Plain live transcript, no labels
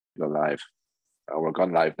people are live. Oh, we're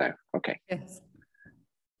gone live now. Okay. Yes.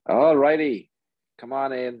 All righty. Come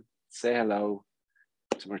on in. Say hello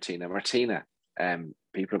to Martina. Martina,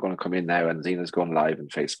 people are going to come in now, and Zena's going live on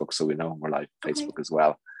Facebook, so we know we're live on Facebook as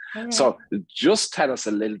well. Right. So just tell us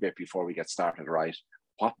a little bit before we get started, right?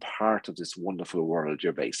 What part of this wonderful world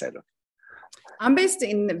you're based out of? I'm based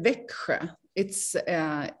in Växjö. It's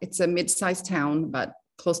a mid-sized town, but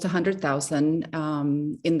close to 100,000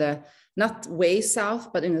 in the, not way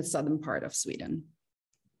south, but in the southern part of Sweden.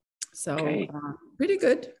 So pretty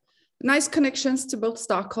good. Nice connections to both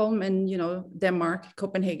Stockholm and, you know, Denmark,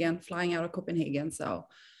 Copenhagen, flying out of Copenhagen. So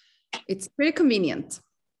it's pretty convenient.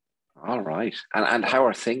 All right. And how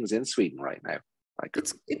are things in Sweden right now? Like,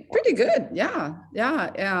 it's pretty good. Yeah.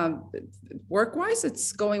 Work-wise,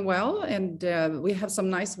 it's going well. And we have some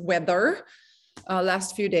nice weather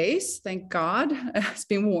last few days. Thank God. It's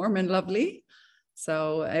been warm and lovely.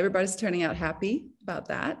 So everybody's turning out happy about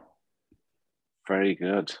that. Very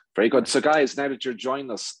good. Very good. So guys, now that you're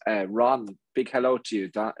joining us, Ron, big hello to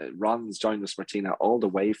you. Ron's joined us, Martina, all the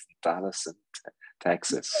way from Dallas and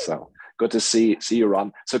Texas. So good to see you,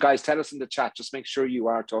 Ron. So guys, tell us in the chat, just make sure you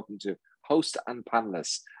are talking to host and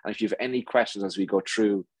panelists. And if you have any questions as we go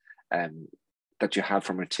through that you have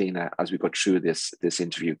for Martina as we go through this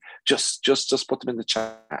interview, just put them in the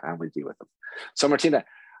chat and we'll deal with them. So Martina,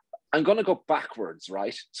 I'm going to go backwards,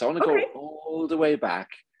 right? So I want to go all the way back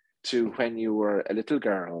to when you were a little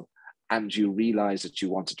girl and you realized that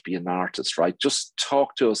you wanted to be an artist, right? Just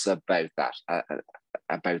talk to us about that,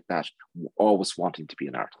 always wanting to be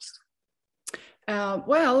an artist.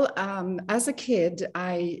 As a kid,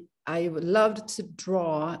 I loved to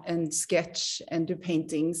draw and sketch and do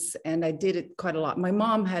paintings, and I did it quite a lot. My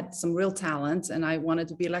mom had some real talent, and I wanted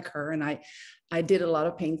to be like her, and I did a lot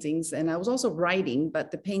of paintings, and I was also writing,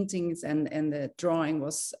 but the paintings and the drawing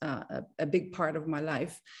was a big part of my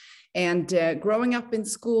life. And growing up in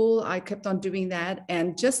school, I kept on doing that.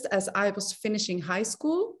 And just as I was finishing high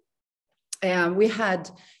school, we had,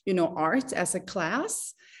 you know, art as a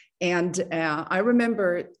class. And I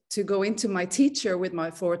remember to go into my teacher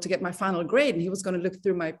to get my final grade, and he was going to look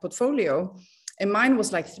through my portfolio. And mine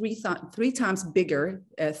was like three times bigger,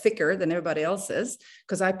 thicker than everybody else's,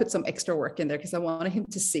 because I put some extra work in there because I wanted him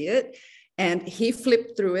to see it. And he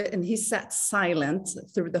flipped through it and he sat silent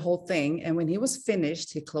through the whole thing. And when he was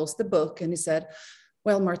finished, he closed the book and he said,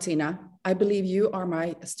 "Well, Martina, I believe you are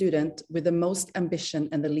my student with the most ambition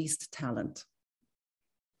and the least talent."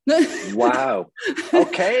 Wow.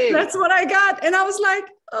 Okay. That's what I got. And I was like,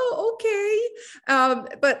 oh, okay.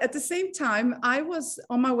 But at the same time, I was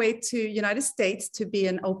on my way to United States to be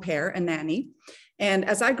an au pair, a nanny. And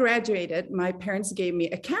as I graduated, my parents gave me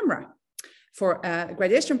a camera for a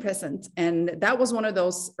graduation present. And that was one of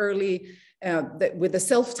those early, with a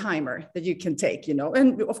self-timer that you can take, you know,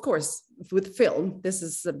 and of course, with film, this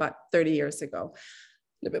is about 30 years ago.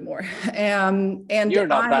 A little bit more. And you're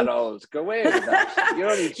not that old. Go away with that.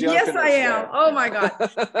 You're only joking. Yes, I am. Oh my God.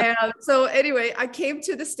 So anyway, I came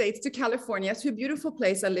to the States, to California, to a beautiful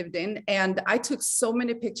place I lived in. And I took so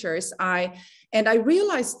many pictures. And I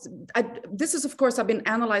realized, this is, of course, I've been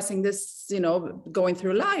analyzing this, you know, going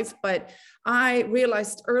through life, but I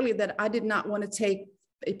realized early that I did not want to take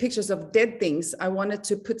pictures of dead things. I wanted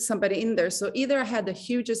to put somebody in there. So either I had the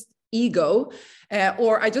hugest ego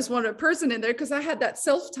or I just wanted a person in there, because I had that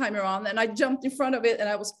self-timer on and I jumped in front of it and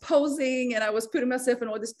I was posing and I was putting myself in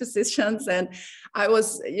all these positions, and I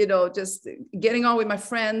was, you know, just getting on with my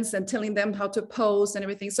friends and telling them how to pose and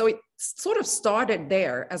everything. So it sort of started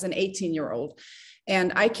there as an 18-year-old.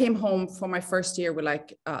 And I came home for my first year with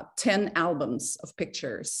like 10 albums of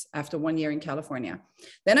pictures after 1 year in California.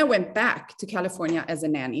 Then I went back to California as a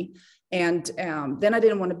nanny. And then I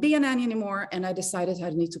didn't want to be a nanny anymore. And I decided I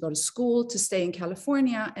need to go to school to stay in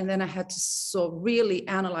California. And then I had to really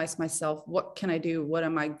analyze myself. What can I do? What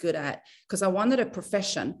am I good at? Because I wanted a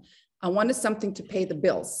profession. I wanted something to pay the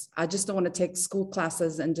bills. I just don't want to take school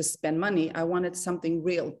classes and just spend money. I wanted something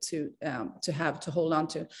real to hold on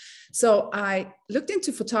to. So I looked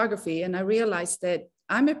into photography and I realized that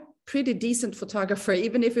I'm a pretty decent photographer,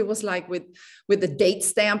 even if it was like with a date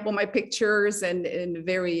stamp on my pictures and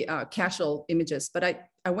very casual images. But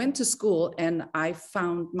I went to school and I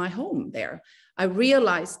found my home there. I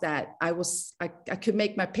realized that I could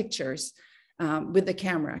make my pictures with the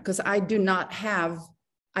camera, because I don't have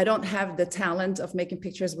the talent of making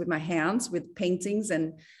pictures with my hands, with paintings.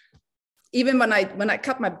 And even when I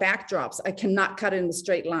cut my backdrops, I cannot cut it in a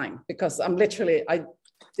straight line, because I'm literally,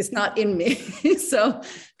 it's not in me. So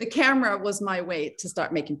the camera was my way to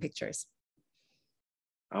start making pictures.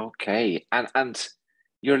 Okay. And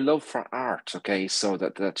your love for art, okay, so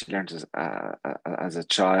that you learned as a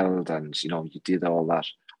child, and you did all that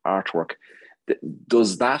artwork.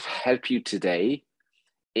 Does that help you today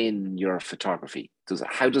in your photography?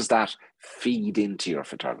 How does that feed into your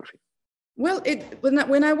photography? Well,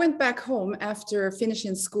 when I went back home after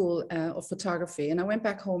finishing school of photography, and I went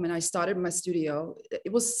back home and I started my studio,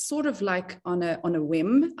 it was sort of like on a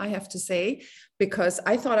whim, I have to say, because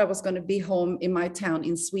I thought I was going to be home in my town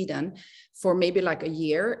in Sweden for maybe like a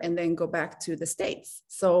year and then go back to the States.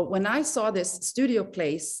 So when I saw this studio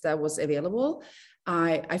place that was available,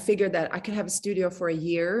 I figured that I could have a studio for a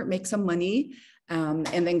year, make some money, and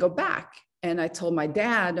then go back. And I told my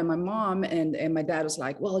dad and my mom, and my dad was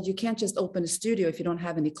like, well, you can't just open a studio if you don't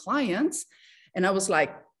have any clients. And I was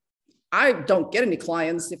like, I don't get any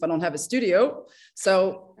clients if I don't have a studio.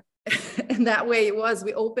 So, and that way it was,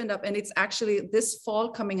 we opened up, and it's actually this fall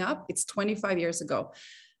coming up, it's 25 years ago,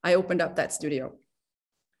 I opened up that studio.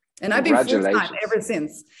 And I've been full-time ever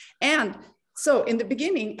since. And so in the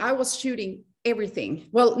beginning, I was shooting everything.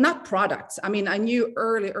 Well, not products. I mean, I knew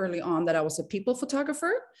early on that I was a people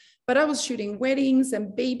photographer, but I was shooting weddings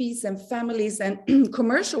and babies and families and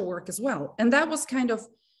commercial work as well. And that was kind of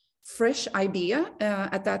fresh idea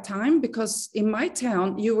at that time, because in my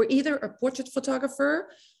town, you were either a portrait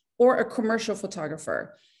photographer or a commercial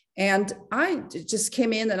photographer. And I just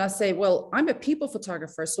came in and I say, well, I'm a people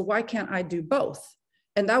photographer, so why can't I do both?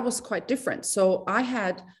 And that was quite different. So I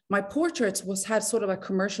had, my portraits had sort of a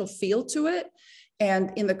commercial feel to it.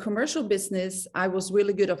 And in the commercial business, I was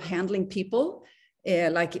really good at handling people,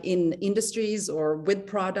 like in industries or with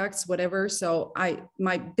products, whatever. So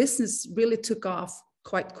my business really took off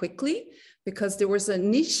quite quickly because there was a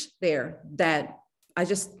niche there that I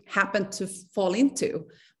just happened to fall into,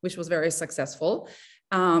 which was very successful.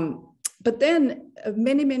 But then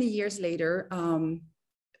many years later,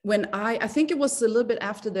 when I think it was a little bit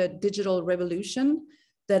after the digital revolution,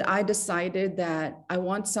 that I decided that I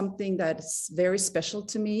want something that's very special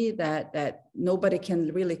to me, that nobody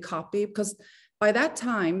can really copy, because by that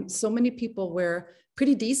time, so many people were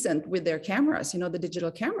pretty decent with their cameras, the digital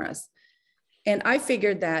cameras. And I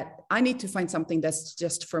figured that I need to find something that's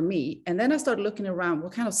just for me. And then I started looking around,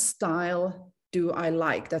 what kind of style do I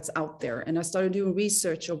like that's out there? And I started doing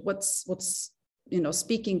research of what's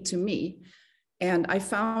speaking to me. And I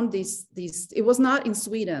found these, it was not in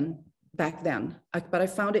Sweden back then, but I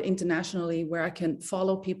found it internationally where I can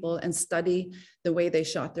follow people and study the way they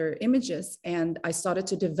shot their images. And I started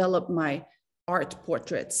to develop my art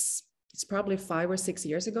portraits. It's probably 5 or 6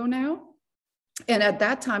 years ago now. And at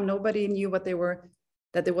that time, nobody knew what they were,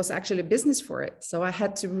 that there was actually a business for it. So I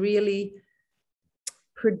had to really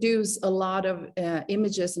produce a lot of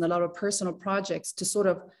images and a lot of personal projects to sort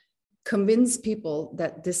of convince people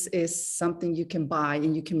that this is something you can buy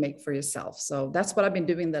and you can make for yourself. So that's what I've been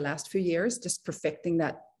doing the last few years, just perfecting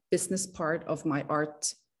that business part of my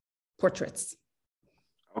art portraits.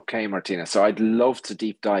 Okay, Martina. So I'd love to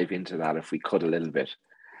deep dive into that if we could a little bit.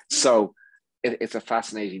 So it's a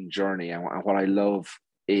fascinating journey. And what I love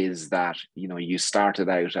is that, you started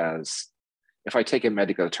out as, if I take a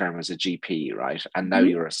medical term, as a GP, right? And now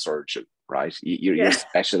you're a surgeon, right? You're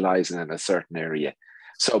specializing in a certain area.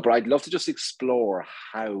 So, but I'd love to just explore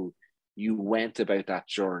how you went about that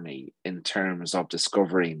journey in terms of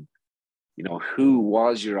discovering, who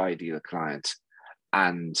was your ideal client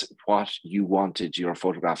and what you wanted your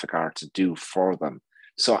photographic art to do for them.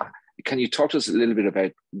 So can you talk to us a little bit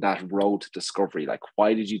about that road to discovery? Like,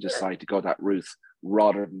 why did you decide to go that route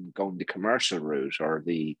rather than going the commercial route or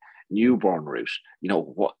the newborn route?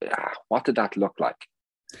 What did that look like?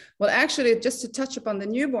 Well, actually, just to touch upon the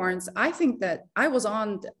newborns, I think that I was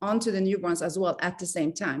onto the newborns as well at the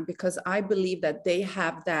same time, because I believe that they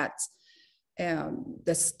have that,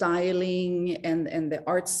 the styling and the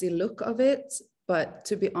artsy look of it. But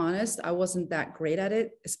to be honest, I wasn't that great at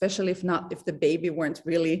it, especially if the baby weren't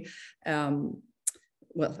really,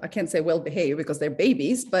 well, I can't say well behaved because they're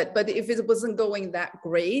babies, but if it wasn't going that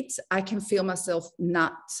great, I can feel myself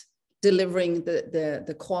not delivering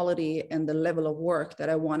the quality and the level of work that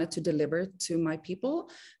I wanted to deliver to my people,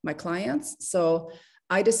 my clients. So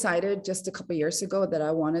I decided just a couple of years ago that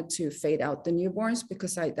I wanted to fade out the newborns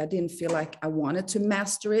because I didn't feel like I wanted to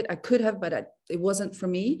master it. I could have, but it wasn't for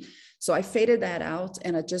me. So I faded that out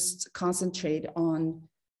and I just concentrate on,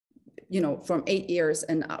 from 8 years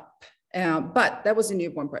and up. But that was a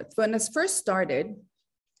newborn birth. When I first started,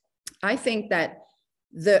 I think that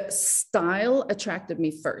the style attracted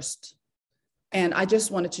me first. And I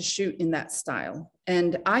just wanted to shoot in that style.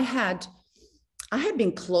 And I had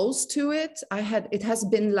been close to it. It has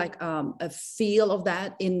been like a feel of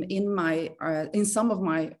that in some of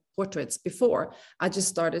my portraits before. I just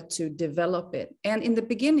started to develop it. And in the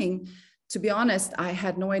beginning, to be honest, I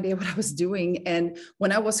had no idea what I was doing. And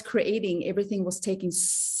when I was creating, everything was taking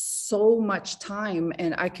so much time,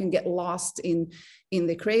 and I can get lost in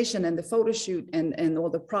the creation and the photo shoot and all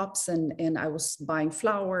the props. And I was buying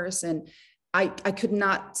flowers, and I could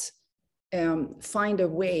not find a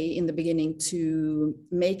way in the beginning to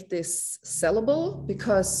make this sellable,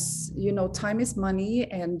 because, you know, time is money,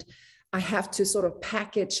 and I have to sort of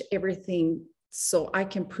package everything so I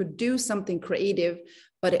can produce something creative,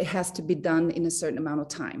 but it has to be done in a certain amount of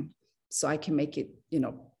time so I can make it, you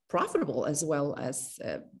know, profitable as well as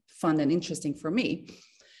fun and interesting for me.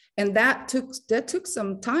 And that took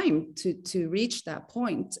some time to reach that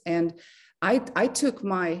point. And I took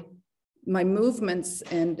my movements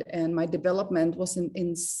and my development was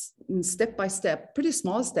in step by step, pretty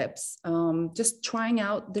small steps, just trying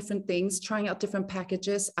out different things, trying out different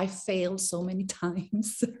packages. I failed so many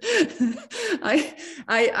times.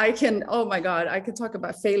 I can, oh my God, I can talk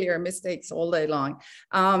about failure and mistakes all day long.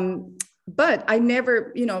 But I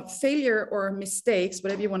never, you know, failure or mistakes,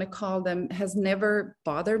 whatever you want to call them, has never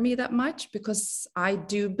bothered me that much, because I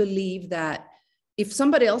do believe that if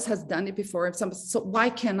somebody else has done it before, so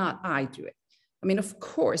why cannot I do it? I mean, of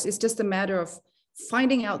course, it's just a matter of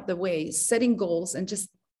finding out the way, setting goals, and just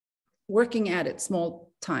working at it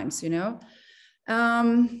small times, you know?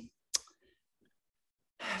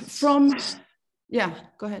 Yeah,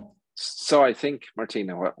 go ahead. So I think,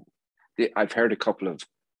 Martina, I've heard a couple of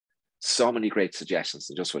so many great suggestions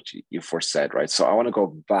and just what you first said, right? So I want to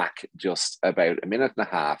go back just about a minute and a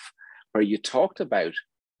half where you talked about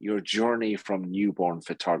your journey from newborn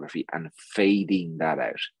photography and fading that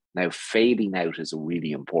out. Now, fading out is a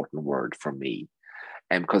really important word for me.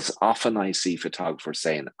 And because often I see photographers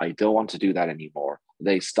saying, I don't want to do that anymore.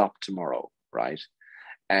 They stop tomorrow, right?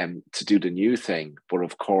 To do the new thing. But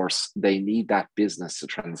of course, they need that business to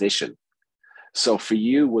transition. So for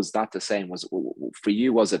you, was that the same? Was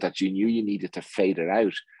it that you knew you needed to fade it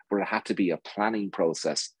out, but it had to be a planning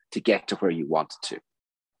process to get to where you wanted to?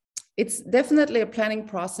 It's definitely a planning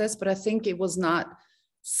process, but I think it was not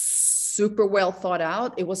super well thought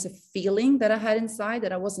out. It was a feeling that I had inside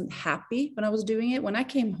that I wasn't happy when I was doing it. When I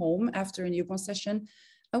came home after a newborn session,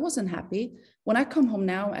 I wasn't happy. When I come home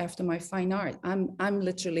now after my fine art, I'm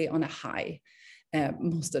literally on a high.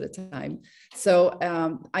 Most of the time. So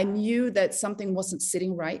I knew that something wasn't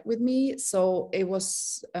sitting right with me. So it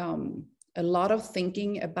was a lot of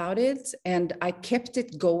thinking about it, and I kept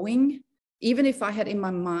it going. Even if I had in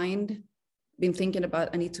my mind been thinking about,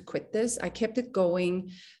 I need to quit this, I kept it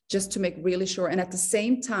going just to make really sure. And at the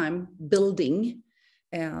same time, building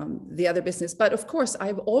the other business. But of course,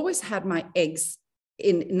 I've always had my eggs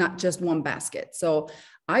in not just one basket. So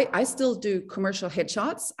I still do commercial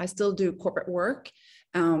headshots. I still do corporate work.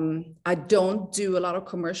 I don't do a lot of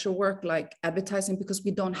commercial work like advertising, because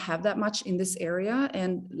we don't have that much in this area.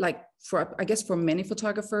 And like I guess for many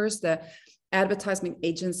photographers, the advertising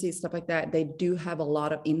agencies, stuff like that, they do have a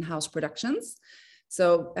lot of in-house productions.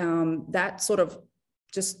 So that sort of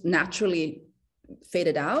just naturally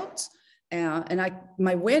faded out. And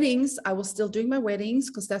my weddings, I was still doing my weddings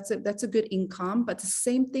because that's a good income. But the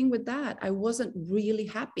same thing with that, I wasn't really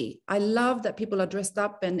happy. I love that people are dressed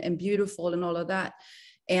up and beautiful and all of that.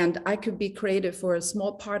 And I could be creative for a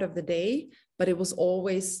small part of the day, but it was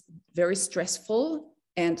always very stressful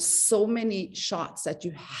and so many shots that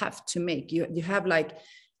you have to make. You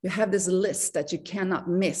have this list that you cannot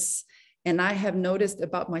miss. And I have noticed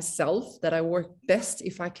about myself that I work best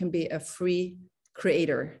if I can be a free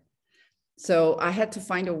creator. So I had to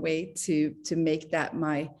find a way to make that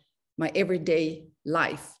my everyday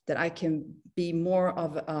life, that I can be more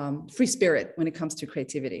of a free spirit when it comes to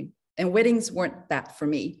creativity. And weddings weren't that for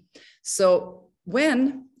me. So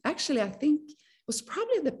I think it was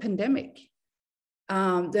probably the pandemic,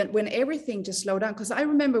 that when everything just slowed down, because I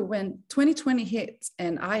remember when 2020 hit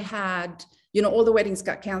and I had, all the weddings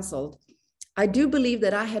got canceled. I do believe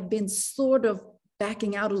that I had been sort of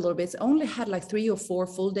backing out a little bit. I only had like 3 or 4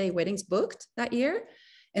 full-day weddings booked that year,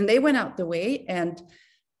 and they went out the way. And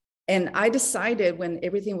I decided when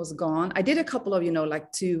everything was gone, I did a couple of,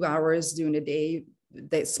 like 2 hours during the day,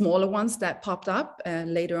 the smaller ones that popped up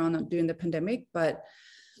later on during the pandemic. But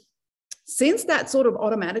since that sort of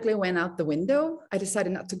automatically went out the window, I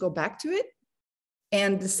decided not to go back to it.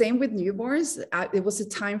 And the same with newborns. It was a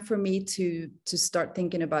time for me to start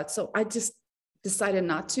thinking about. So I just decided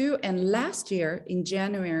not to. And last year in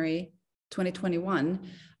January 2021,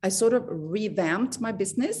 I sort of revamped my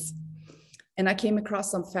business, and I came across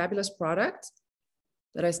some fabulous product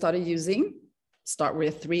that I started using. Start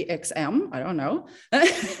with 3XM, I don't know.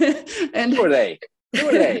 And who are they? Who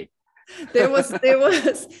are they? there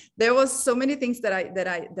was so many things that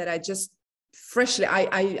I just freshly,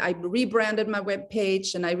 I rebranded my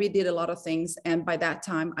webpage and I redid a lot of things. And by that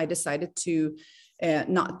time I decided to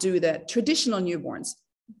not do the traditional newborns,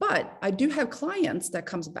 but I do have clients that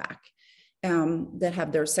comes back that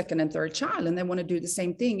have their second and third child and they want to do the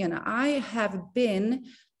same thing. And I have been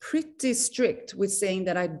pretty strict with saying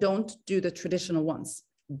that I don't do the traditional ones,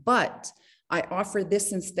 but I offer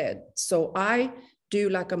this instead. So I do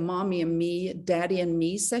like a mommy and me, daddy and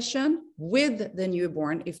me session with the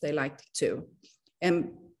newborn if they like to.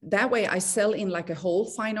 And that way I sell in like a whole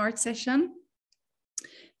fine art session.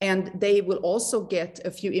 And they will also get a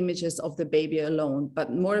few images of the baby alone,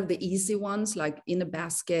 but more of the easy ones, like in a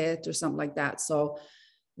basket or something like that. So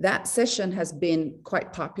that session has been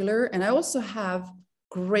quite popular. And I also have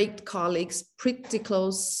great colleagues pretty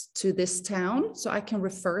close to this town, so I can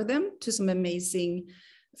refer them to some amazing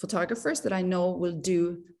photographers that I know will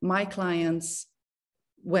do my clients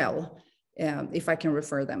well, if I can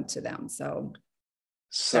refer them to them. So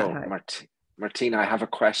Martina, I have a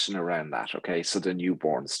question around that. Okay, so the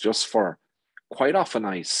newborns, just for quite often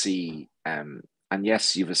I see, and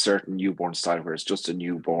yes, you have a certain newborn style where it's just a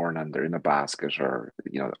newborn and they're in a basket, or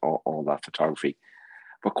all that photography.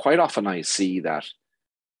 But quite often I see that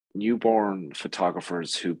newborn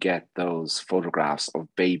photographers who get those photographs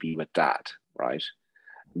of baby with dad, right?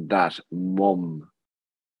 That mum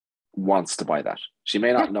wants to buy that. She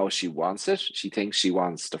may not know she wants it. She thinks she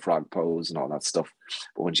wants the frog pose and all that stuff.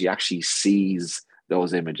 But when she actually sees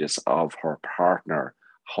those images of her partner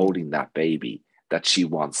holding that baby, that she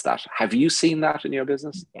wants that. Have you seen that in your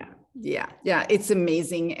business? Yeah. It's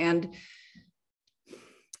amazing. And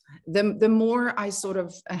the more I sort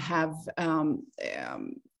of have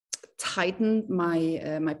tightened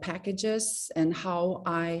my packages and how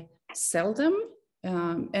I sell them.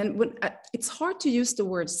 And it's hard to use the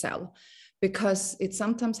word sell because it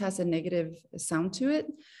sometimes has a negative sound to it,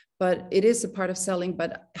 but it is a part of selling.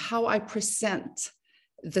 But how I present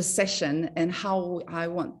the session and how I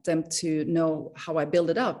want them to know how I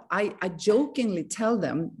build it up. I jokingly tell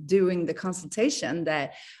them during the consultation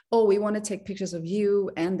that, oh, we want to take pictures of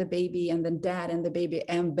you and the baby and then dad and the baby.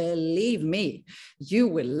 And believe me, you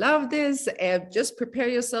will love this. And just prepare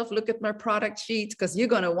yourself, look at my product sheet because you're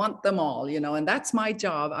going to want them all, and that's my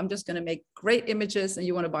job. I'm just going to make great images and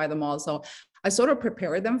you want to buy them all. So I sort of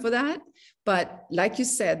prepare them for that. But like you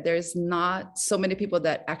said, there's not so many people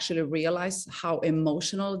that actually realize how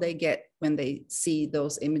emotional they get when they see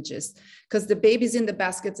those images, because the baby's in the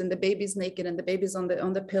baskets and the baby's naked and the baby's on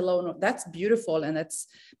the pillow. That's beautiful.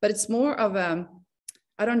 But it's more of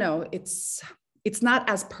I don't know, it's not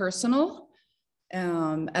as personal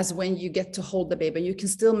as when you get to hold the baby. You can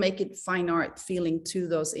still make it fine art feeling to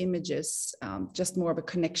those images, just more of a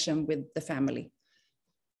connection with the family.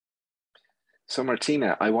 So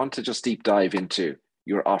Martina, I want to just deep dive into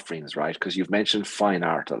your offerings, right? Because you've mentioned fine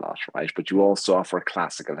art a lot, right? But you also offer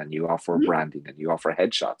classical and you offer branding and you offer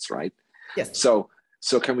headshots, right? Yes. So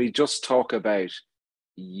can we just talk about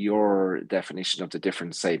your definition of the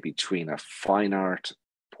difference, say, between a fine art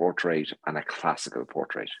portrait and a classical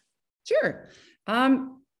portrait? Sure.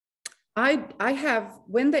 I have,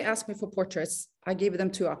 when they ask me for portraits, I give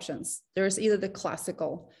them two options. There's either the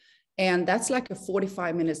classical, and that's like a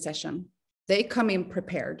 45-minute session. They come in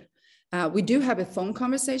prepared. We do have a phone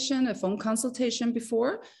consultation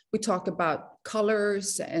before. We talk about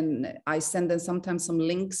colors, and I send them sometimes some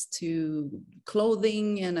links to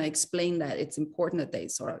clothing, and I explain that it's important that they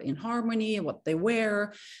sort of in harmony and what they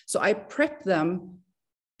wear. So I prep them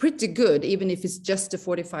pretty good, even if it's just a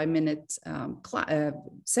 45-minute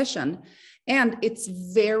session. And it's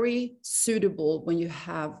very suitable when you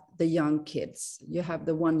have the young kids. You have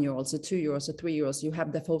the 1-year-olds, the 2-year-olds, the 3-year-olds, you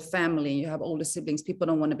have the whole family, you have older siblings. People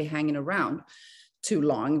don't want to be hanging around too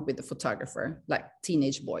long with the photographer, like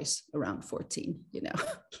teenage boys around 14,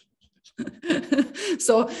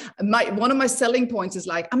 So one of my selling points is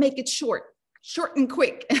like, I make it short and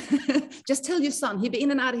quick. Just tell your son, he'll be in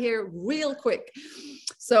and out of here real quick.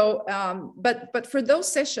 So, but for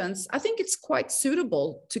those sessions, I think it's quite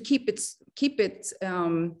suitable to keep it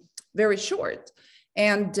very short.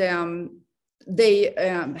 And they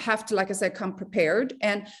have to, like I said, come prepared.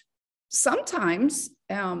 And sometimes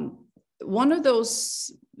one of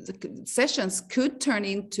those sessions could turn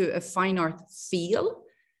into a fine art feel.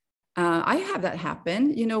 I have that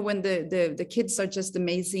happen, when the kids are just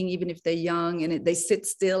amazing, even if they're young and they sit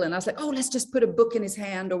still. And I was like, oh, let's just put a book in his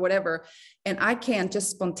hand or whatever. And I can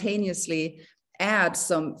just spontaneously add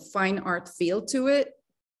some fine art feel to it.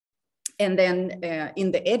 And then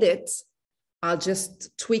in the edit, I'll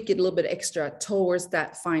just tweak it a little bit extra towards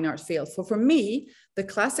that fine art field. For me, the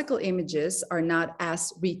classical images are not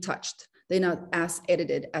as retouched. They're not as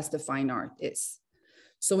edited as the fine art is.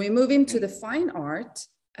 So we move into the fine art.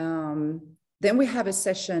 Then we have a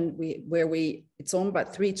session where it's on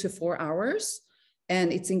about 3 to 4 hours,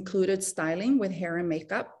 and it's included styling with hair and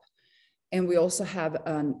makeup. And we also have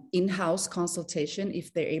an in-house consultation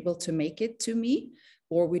if they're able to make it to me,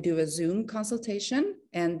 or we do a Zoom consultation,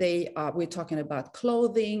 and we're talking about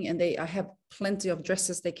clothing, and I have plenty of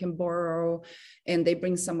dresses they can borrow, and they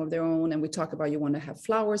bring some of their own, and we talk about you want to have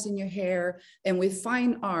flowers in your hair. And with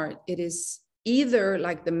fine art, it is either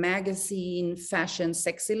like the magazine fashion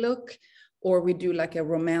sexy look, or we do like a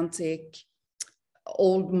romantic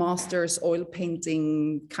old masters oil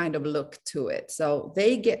painting kind of look to it. So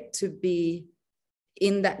they get to be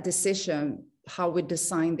in that decision how we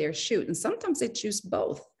design their shoot. And sometimes they choose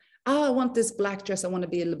both. Oh, I want this black dress, I want to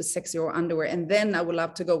be a little bit sexy, or underwear, and then I would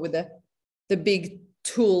love to go with the big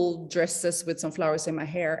tulle dresses with some flowers in my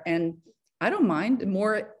hair. And I don't mind. The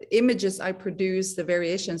more images I produce, the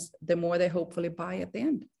variations, the more they hopefully buy at the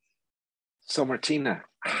end. So Martina,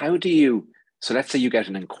 so let's say you get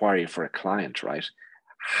an inquiry for a client, right?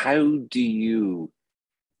 How do you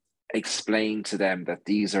explain to them that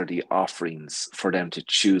these are the offerings for them to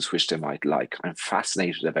choose which they might like? I'm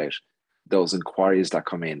fascinated about those inquiries that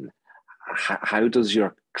come in. How does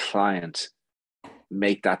your client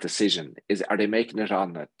make that decision? Are they making it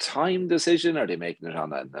on a time decision? Are they making it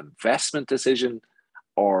on an investment decision?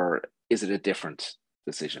 Or is it a different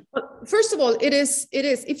decision? Well, first of all, it is.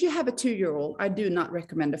 If you have a 2-year-old, I do not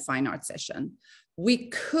recommend a fine art session. We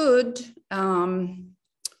could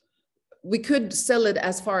sell it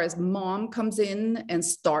as far as mom comes in and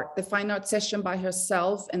start the fine art session by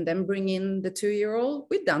herself and then bring in the 2-year-old.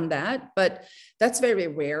 We've done that, but that's very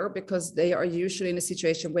rare because they are usually in a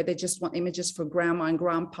situation where they just want images for grandma and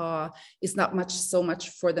grandpa. It's not so much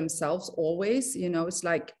for themselves always. It's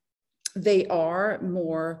like they are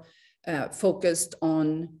more focused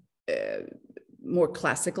on more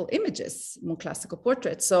classical images, more classical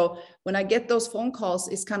portraits. So when I get those phone calls,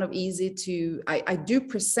 it's kind of easy I do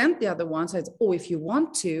present the other ones. If you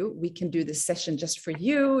want to, we can do this session just for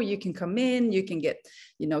you. You can come in, you can get,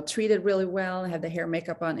 treated really well, have the hair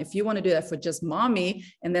makeup on. If you want to do that for just mommy,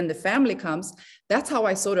 and then the family comes, that's how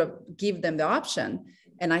I sort of give them the option.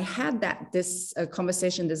 And I had this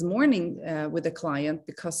conversation this morning with a client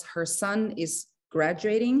because her son is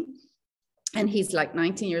graduating, and he's like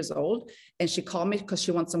 19 years old. And she called me because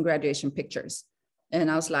she wants some graduation pictures.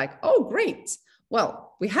 And I was like, oh, great.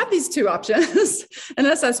 Well, we have these 2 options. And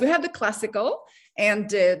as I said, we have the classical, and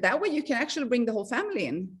that way you can actually bring the whole family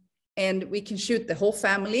in, and we can shoot the whole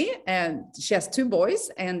family. And she has 2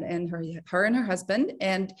 boys and her and her husband.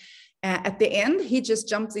 And at the end, he just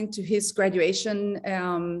jumps into his graduation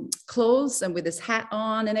clothes and with his hat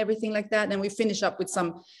on and everything like that. And we finish up with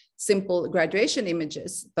some simple graduation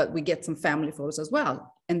images, but we get some family photos as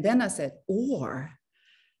well. And then I said, or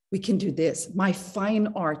we can do this, my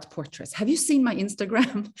fine art portraits. Have you seen my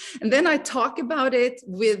Instagram? And then I talk about it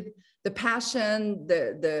with the passion,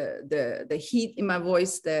 the heat in my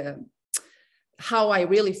voice, how I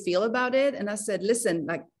really feel about it. And I said, listen,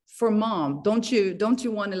 like, for mom, don't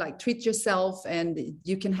you want to like treat yourself, and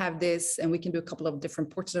you can have this, and we can do a couple of different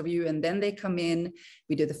portraits of you, and then they come in,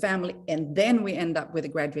 we do the family, and then we end up with a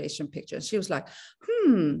graduation picture. And she was like,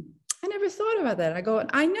 I never thought about that. I go,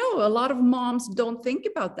 I know a lot of moms don't think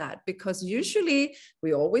about that, because usually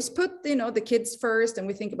we always put, the kids first, and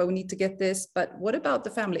we think about, we need to get this, but what about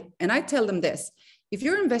the family? And I tell them this: if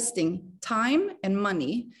you're investing time and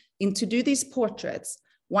money into do these portraits,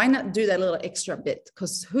 why not do that little extra bit?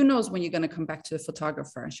 Because who knows when you're going to come back to the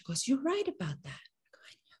photographer. And she goes, you're right about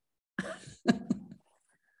that.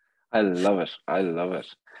 I love it. I love it.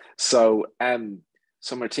 So,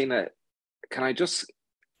 so Martina, can I just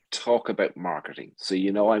talk about marketing? So,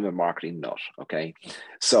 I'm a marketing nut, okay?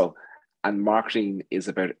 So, and marketing is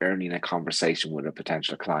about earning a conversation with a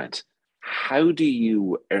potential client. How do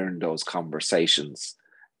you earn those conversations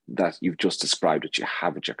that you've just described that you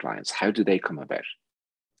have with your clients? How do they come about?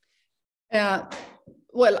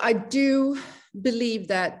 Well, I do believe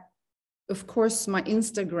that, of course, my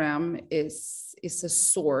Instagram is a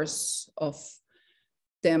source of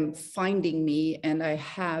them finding me, and I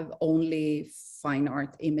have only fine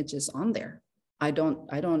art images on there. I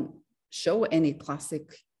don't show any classic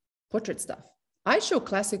portrait stuff. I show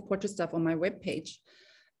classic portrait stuff on my webpage.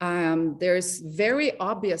 There's very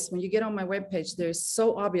obvious when you get on my webpage, there's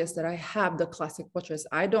so obvious that I have the classic portraits.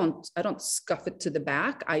 I don't scuff it to the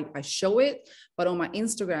back. I show it, but on my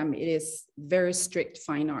Instagram, it is very strict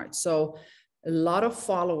fine art. So a lot of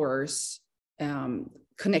followers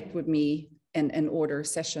connect with me and order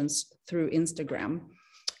sessions through Instagram.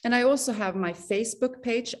 And I also have my Facebook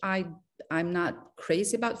page. I'm not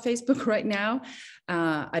crazy about Facebook right now.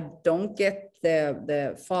 I don't get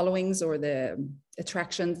the followings or the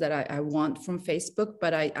attractions that I want from Facebook,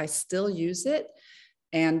 but I still use it.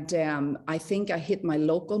 And I think I hit my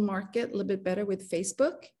local market a little bit better with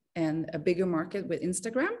Facebook and a bigger market with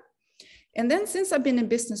Instagram. And then since I've been in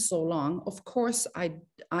business so long, of course, I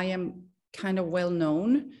am kind of well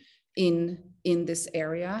known in this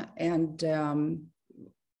area. And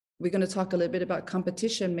we're going to talk a little bit about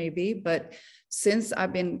competition maybe, but since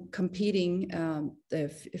I've been competing a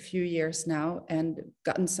few years now and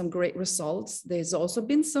gotten some great results, there's also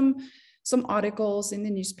been some articles in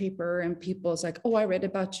the newspaper and people's like, oh, I read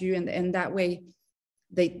about you. And that way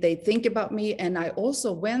they think about me. And I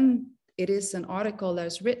also, when it is an article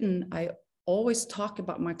that's written, I always talk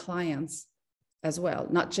about my clients as well.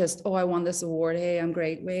 Not just, oh, I won this award. Hey, I'm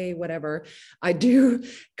great. Way, whatever. I do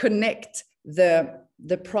connect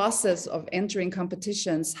the process of entering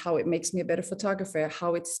competitions, how it makes me a better photographer,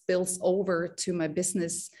 how it spills over to my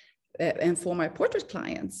business and for my portrait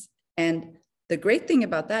clients. And the great thing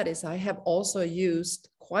about that is I have also used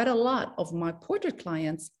quite a lot of my portrait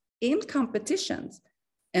clients in competitions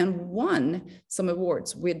and won some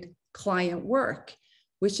awards with client work,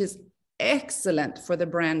 which is excellent for the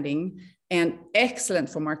branding and excellent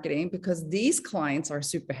for marketing, because these clients are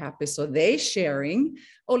super happy. So they sharing,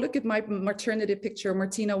 oh, look at my maternity picture,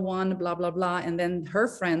 Martina won, blah, blah, blah. And then her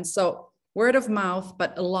friends. So word of mouth,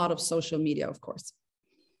 but a lot of social media, of course.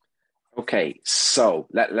 Okay, so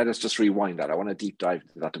let us just rewind that. I want to deep dive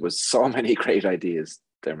into that. There was so many great ideas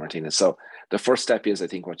there, Martina. So the first step is, I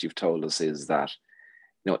think what you've told us is that,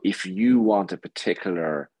 if you want a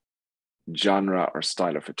particular genre or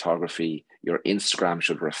style of photography, your Instagram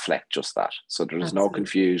should reflect just that. So there's Absolutely. no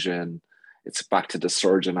confusion. It's back to the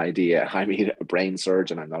surgeon idea. I mean, a brain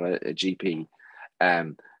surgeon, I'm not a GP.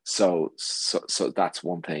 So that's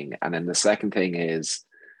one thing. And then the second thing is,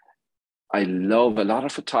 I love a lot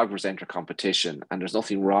of photographers enter competition, and there's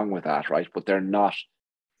nothing wrong with that, right? But they're not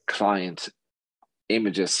client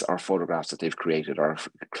images or photographs that they've created or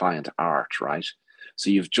client art, right? So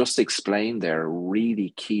you've just explained their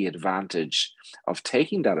really key advantage of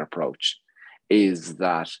taking that approach is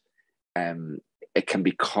that it can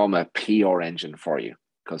become a PR engine for you.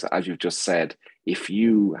 Because as you've just said, if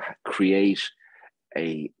you create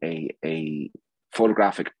a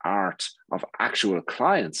photographic art of actual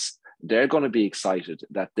clients, they're going to be excited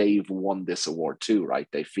that they've won this award too, right?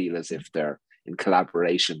 They feel as if they're in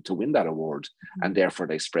collaboration to win that award, and therefore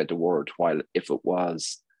they spread the word. While if it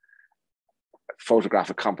was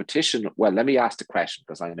photographic competition, well, let me ask the question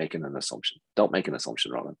because I'm making an assumption. Don't make an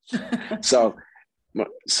assumption, Ronan.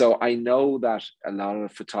 So I know that a lot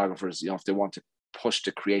of photographers, if they want to push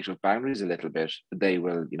the creative boundaries a little bit, they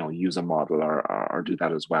will, use a model or do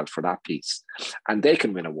that as well for that piece, and they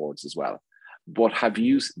can win awards as well. But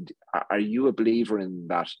are you a believer in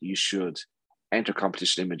that you should enter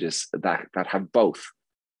competition images that have both?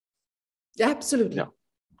 Absolutely. No.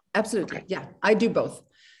 Absolutely. Okay. Yeah, I do both.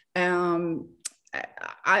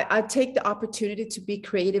 I take the opportunity to be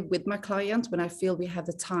creative with my client when I feel we have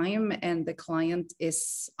the time and the client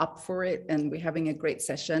is up for it and we're having a great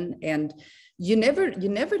session. And you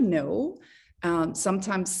never know.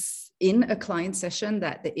 Sometimes in a client session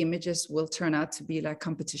that the images will turn out to be like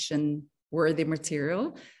competition worthy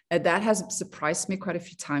material. That has surprised me quite a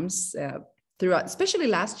few times throughout, especially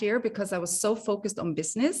last year, because I was so focused on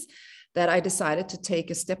business that I decided to take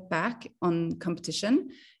a step back on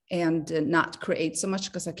competition and not create so much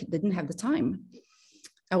because I didn't have the time.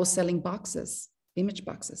 I was selling boxes, image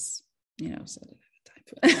boxes, so I didn't have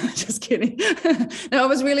the time. Just kidding. No, I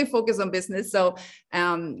was really focused on business. So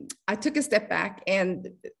I took a step back. And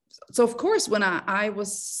so of course, when I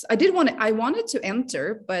wanted to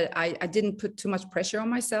enter, but I didn't put too much pressure on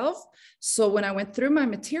myself. So when I went through my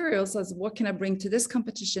materials, I was, what can I bring to this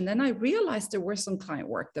competition? Then I realized there were some client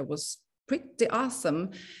work that was pretty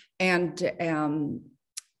awesome. And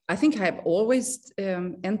I think I have always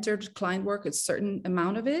entered client work, a certain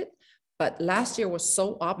amount of it. But last year was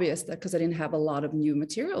so obvious that because I didn't have a lot of new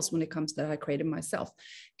materials when it comes to that I created myself.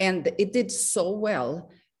 And it did so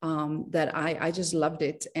well that I just loved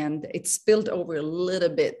it. And it spilled over a little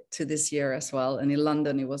bit to this year as well. And in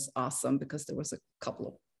London, it was awesome because there was a couple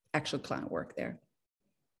of actual client work there.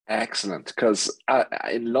 Excellent. Because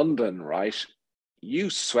in London, right, you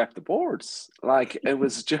swept the boards. Like it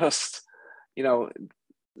was just,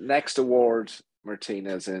 next award,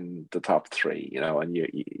 Martina's in the top 3, and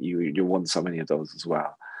you won so many of those as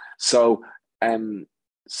well. So, and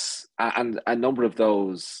a number of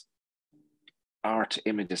those art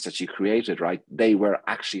images that you created, right, they were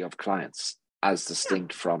actually of clients as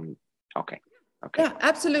distinct from, okay. Yeah,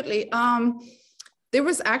 absolutely. There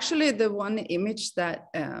was actually the one image that,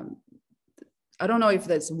 I don't know if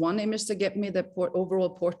there's one image to get me the overall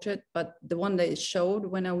portrait, but the one that it showed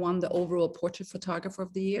when I won the overall portrait photographer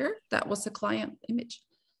of the year, that was a client image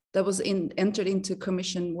that was entered into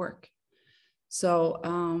commission work. So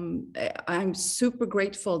I'm super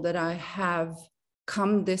grateful that I have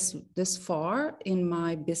come this far in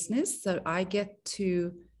my business, that I get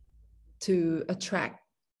to attract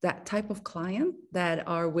that type of client that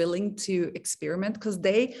are willing to experiment, because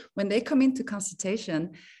when they come into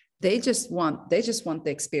consultation, they just want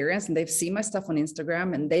the experience, and they've seen my stuff on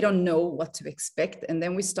Instagram and they don't know what to expect. And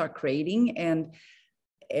then we start creating,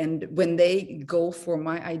 and when they go for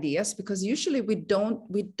my ideas, because usually we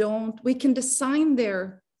can design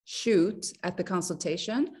their shoot at the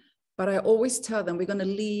consultation, but I always tell them we're going to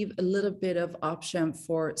leave a little bit of option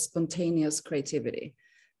for spontaneous creativity.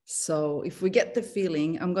 So if we get the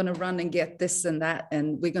feeling, I'm going to run and get this and that,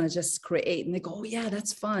 and we're going to just create. And they go, oh yeah,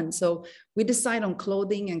 that's fun. So we decide on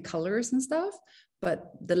clothing and colors and stuff,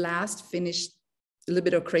 but the last finished little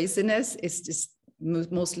bit of craziness is just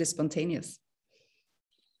mostly spontaneous.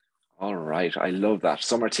 All right. I love that.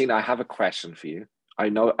 So Martina, I have a question for you. I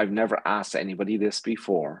know I've never asked anybody this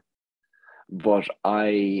before, but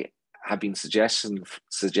I have been suggesting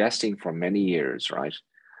for many years, right,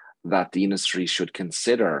 that the industry should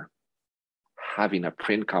consider having a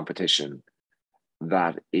print competition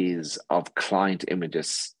that is of client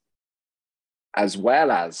images as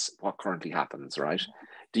well as what currently happens, right?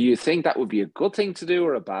 Do you think that would be a good thing to do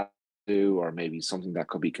or a bad thing to do, or maybe something that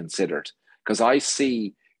could be considered? Because I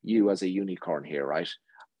see you as a unicorn here, right?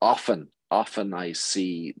 Often I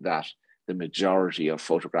see that the majority of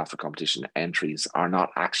photographic competition entries are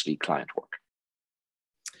not actually client work.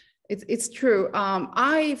 It's true.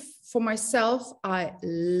 For myself, I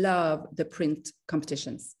love the print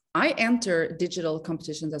competitions. I enter digital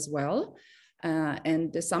competitions as well.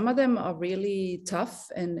 And some of them are really tough,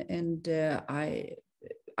 and I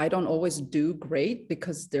don't always do great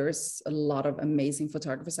because there's a lot of amazing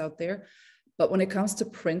photographers out there. But when it comes to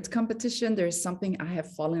print competition, there's something I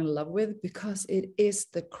have fallen in love with, because it is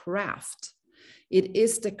the craft. It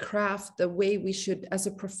is the craft, the way we should, as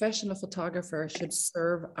a professional photographer, should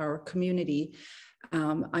serve our community.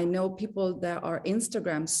 I know people that are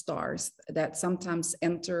Instagram stars that sometimes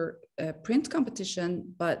enter a print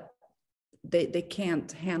competition, but they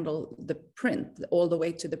can't handle the print all the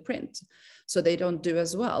way to the print, so they don't do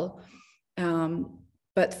as well.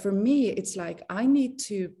 But for me, it's like, I need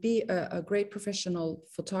to be a great professional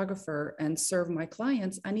photographer and serve my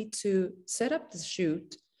clients. I need to set up the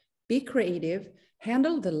shoot, be creative,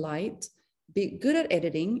 handle the light, be good at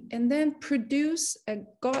editing, and then produce a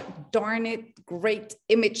god darn it great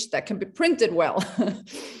image that can be printed well.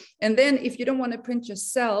 And then if you don't want to print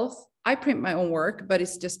yourself, I print my own work, but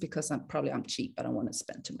it's just because I'm cheap. I don't want to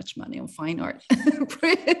spend too much money on fine art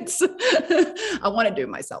prints. I want to do it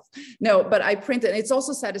myself. No, but I print it. And it's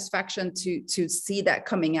also satisfaction to see that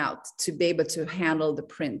coming out, to be able to handle the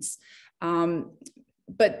prints.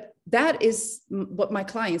 But that is what my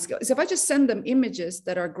clients go. So if I just send them images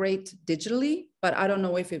that are great digitally, but I don't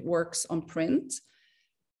know if it works on print,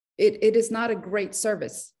 it is not a great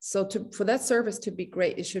service. So for that service to be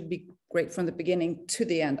great, it should be great from the beginning to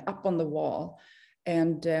the end, up on the wall.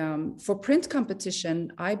 And for print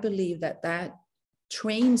competition, I believe that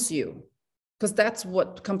trains you, because that's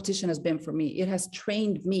what competition has been for me. It has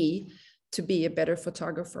trained me to be a better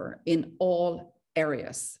photographer in all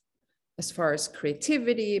areas, as far as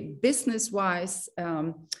creativity, business-wise,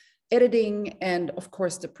 editing, and of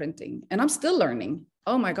course the printing. And I'm still learning.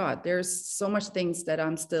 Oh my God, there's so much things that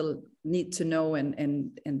I'm still need to know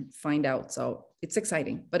and find out. So it's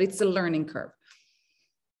exciting, but it's a learning curve.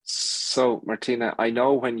 So Martina, I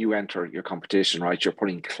know when you enter your competition, right, you're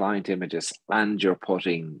putting client images and you're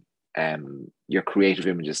putting your creative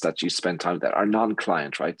images that you spend time that are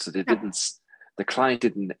non-client, right? So the client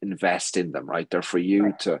didn't invest in them, right? They're for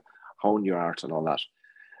you to hone your art and all that.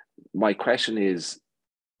 My question is,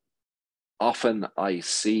 often I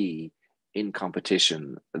see in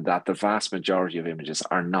competition that the vast majority of images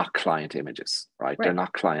are not client images, right? They're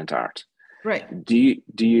not client art. Right. Do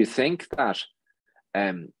you think that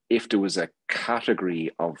if there was a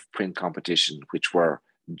category of print competition which were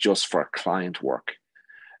just for client work,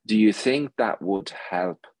 do you think that would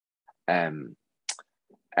help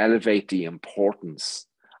elevate the importance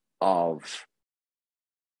of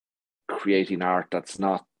creating art that's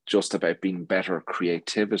not just about being better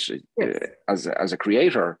creativity as a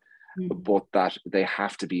creator, but that they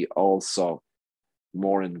have to be also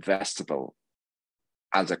more investable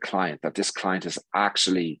as a client, that this client has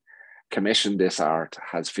actually commissioned this art,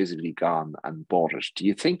 has physically gone and bought it. Do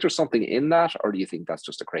you think there's something in that, or do you think that's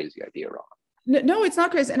just a crazy idea, Ron? No, it's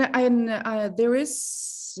not crazy. And there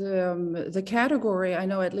is the category, I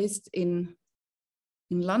know, at least in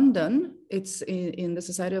London, it's in the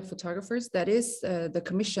Society of Photographers, that is the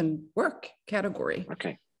commission work category.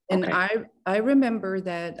 Okay. And okay. I remember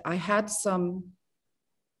that I had some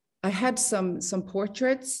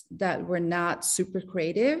portraits that were not super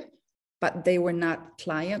creative, but they were not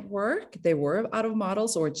client work. They were out of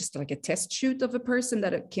models or just like a test shoot of a person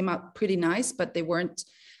that it came out pretty nice, but they weren't,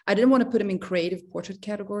 I didn't want to put them in creative portrait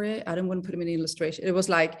category. I didn't want to put them in illustration. It was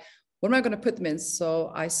like, what am I going to put them in?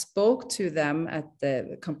 So I spoke to them at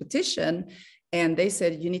the competition and they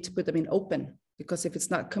said, you need to put them in open, because if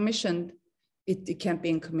it's not commissioned, it can't be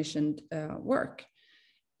in commissioned work.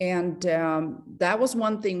 And that was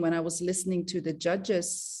one thing when I was listening to the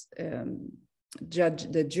judges, the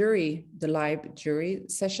live jury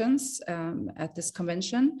sessions at this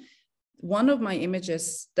convention. One of my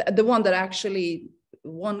images, the one that actually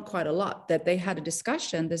won quite a lot, that they had a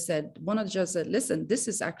discussion, they said, one of the judges said, listen, this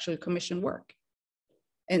is actually commissioned work.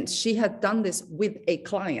 And she had done this with a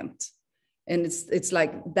client. And it's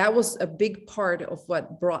like, that was a big part of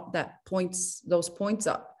what brought those points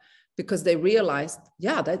up, because they realized,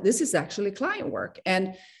 yeah, that this is actually client work.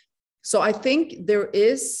 And so I think there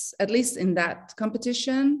is, at least in that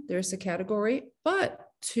competition, there's a category. But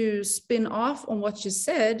to spin off on what you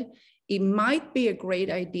said, it might be a great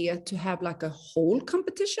idea to have like a whole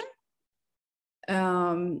competition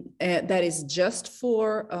that is just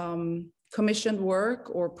for commissioned work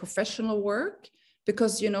or professional work.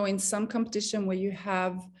 Because, you know, in some competition where you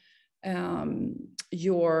have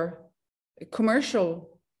your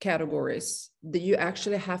commercial categories, that you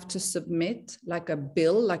actually have to submit like a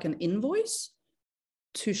bill, like an invoice,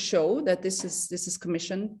 to show that this is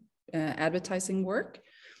commissioned advertising work.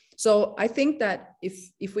 So I think that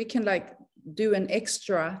if we can like do an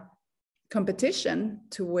extra competition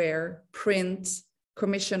to where print,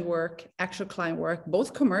 commission work, actual client work,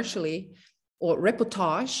 both commercially or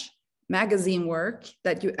reportage, magazine work,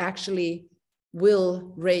 that you actually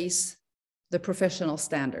will raise the professional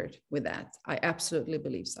standard with that. I absolutely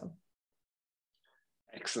believe so.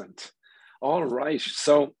 Excellent. All right.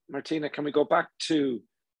 So Martina, can we go back to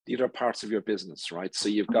the other parts of your business, right? So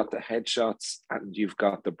you've got the headshots and you've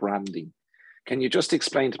got the branding. Can you just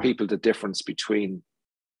explain to people the difference between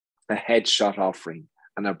a headshot offering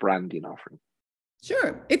and a branding offering?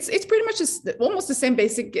 Sure. It's pretty much almost the same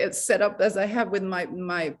basic setup as I have with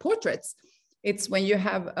my portraits. It's when you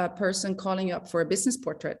have a person calling you up for a business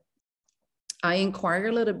portrait, I inquire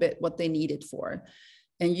a little bit what they need it for.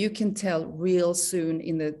 And you can tell real soon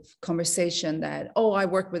in the conversation that, oh, I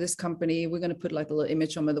work with this company. We're going to put like a little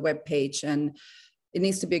image on the web page and it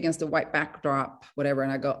needs to be against a white backdrop, whatever.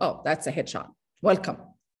 And I go, oh, that's a headshot. Welcome.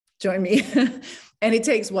 Join me. And it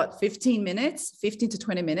takes what, 15 to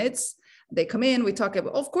 20 minutes. They come in, we talk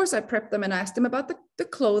about, of course, I prep them and ask them about the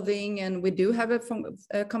clothing. And we do have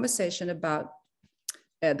a conversation about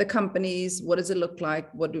the companies. What does it look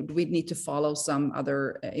like? What do we need to follow? Some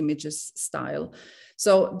other images style.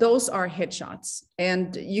 So those are headshots.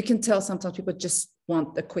 And you can tell sometimes people just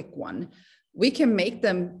want the quick one. We can make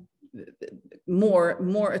them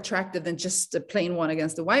more attractive than just a plain one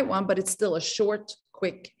against the white one, but it's still a short,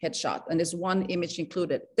 quick headshot. And there's one image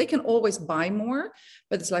included. They can always buy more,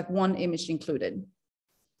 but it's like one image included.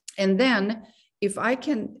 And then if I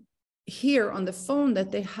can hear on the phone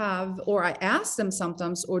that they have, or I ask them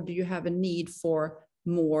sometimes, or do you have a need for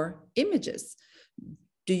more images?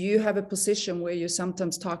 Do you have a position where you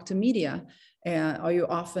sometimes talk to media? Are you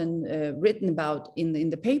often written about in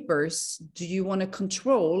the papers? Do you want to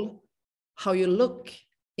control how you look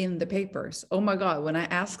in the papers? Oh my God, when I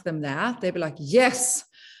ask them that, they'd be like, yes.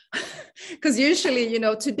 Because usually, you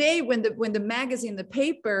know, today when the magazine, the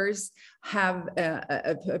papers have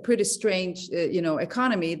a pretty strange, you know,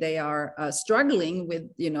 economy, they are struggling with,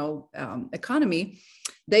 you know, economy.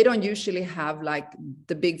 They don't usually have like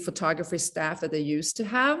the big photography staff that they used to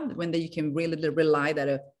have, when you can really rely that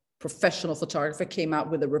a professional photographer came out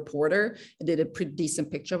with a reporter and did a pretty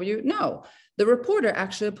decent picture of you. No, the reporter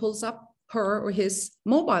actually pulls up her or his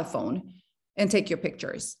mobile phone and take your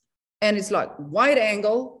pictures. And it's like wide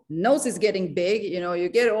angle, nose is getting big, you know, you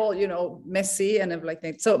get all, you know, messy and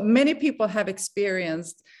everything. So many people have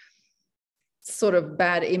experienced sort of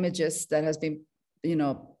bad images that has been, you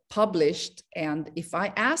know, published. And if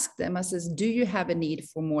I ask them, I says, do you have a need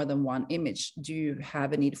for more than one image? Do you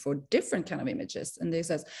have a need for different kind of images? And they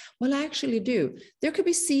says, well, I actually do. There could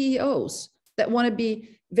be CEOs that want to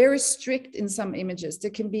be very strict in some images.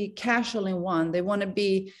 They can be casual in one. They want to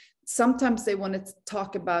be, sometimes they want to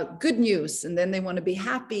talk about good news, and then they want to be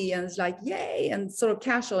happy and it's like, yay, and sort of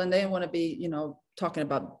casual. And they want to be, you know, talking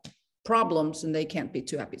about problems and they can't be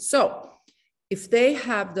too happy. So if they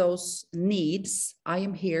have those needs, I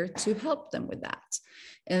am here to help them with that.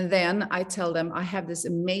 And then I tell them I have this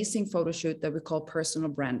amazing photo shoot that we call personal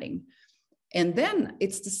branding. And then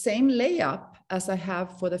it's the same layup as I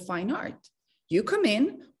have for the fine art. You come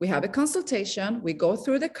in, we have a consultation, we go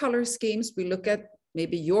through the color schemes, we look at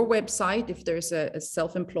maybe your website, if there's a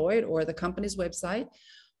self-employed, or the company's website.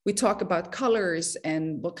 We talk about colors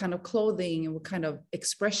and what kind of clothing and what kind of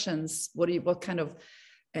expressions, what kind of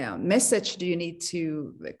message do you need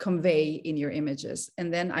to convey in your images.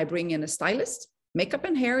 And then I bring in a stylist. Makeup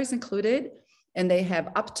and hair is included, and they have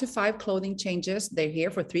up to 5 clothing changes. They're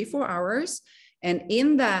here for 3-4 hours. And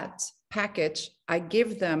in that package, I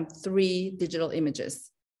give them 3 digital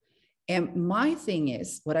images. And my thing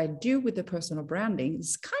is, what I do with the personal branding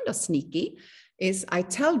is kind of sneaky, is I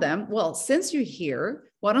tell them, well, since you're here,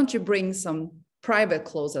 why don't you bring some private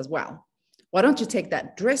clothes as well? Why don't you take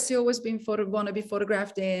that dress you always want to be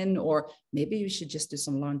photographed in, or maybe you should just do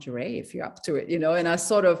some lingerie if you're up to it, you know? And I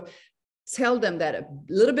sort of tell them that a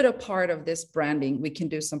little bit of part of this branding, we can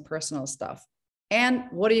do some personal stuff. And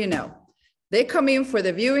what do you know? They come in for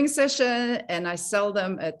the viewing session and I sell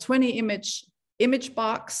them a 20 image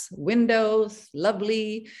box, windows,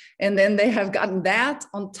 lovely. And then they have gotten that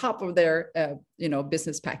on top of their,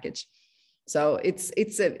 business package. So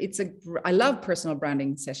I love personal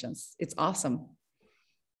branding sessions. It's awesome.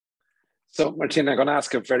 So Martina, I'm going to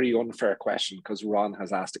ask a very unfair question because Ron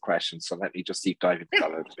has asked a question. So let me just deep dive into that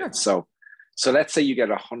a little bit. So let's say you get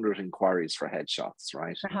 100 inquiries for headshots,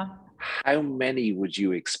 right? Uh-huh. How many would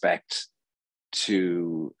you expect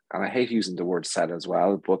to, and I hate using the word sell as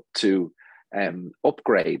well, but to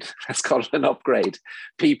upgrade, let's call it an upgrade,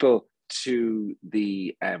 people to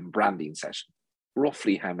the branding session?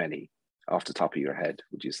 Roughly how many off the top of your head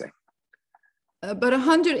would you say? About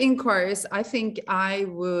 100 inquiries, I think I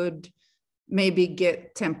would maybe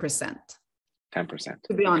get 10%. 10%.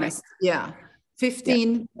 To be honest, yeah.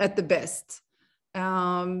 15 at the best.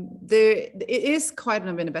 It is quite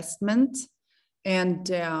an investment, and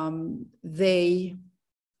they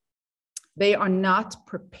are not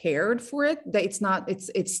prepared for it.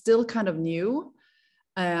 It's still kind of new.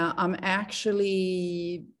 I'm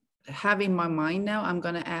actually having my mind now. I'm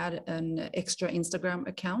going to add an extra Instagram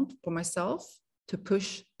account for myself to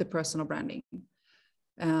push the personal branding.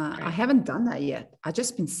 I haven't done that yet. I've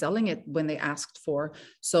just been selling it when they asked for.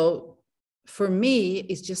 So for me,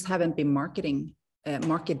 it's just haven't been marketed.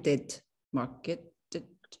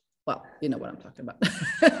 Well, you know what I'm talking about.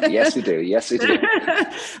 Yes, we do. Yes, we do.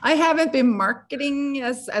 I haven't been marketing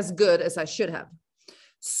as good as I should have.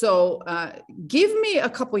 So give me a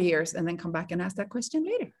couple of years and then come back and ask that question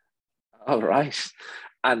later. All right.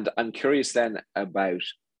 And I'm curious then about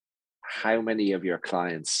how many of your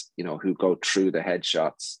clients, who go through the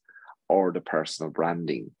headshots or the personal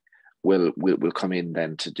branding will come in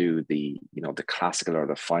then to do the, the classical or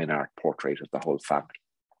the fine art portrait of the whole family?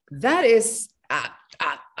 That is,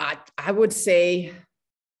 I would say,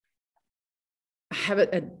 I have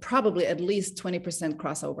it probably at least 20%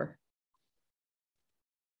 crossover.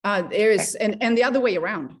 There is, and the other way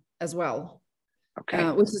around as well.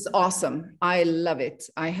 Okay. Which is awesome. I love it.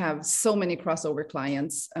 I have so many crossover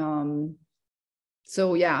clients.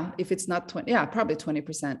 So yeah, if it's not 20, probably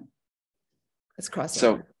 20%. It's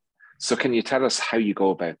crossover. So can you tell us how you go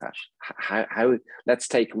about that? How let's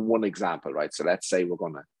take one example, right? So let's say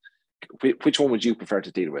which one would you prefer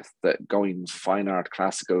to deal with? Going fine art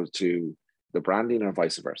classical to the branding, or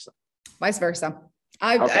vice versa? Vice versa.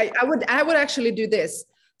 I would actually do this.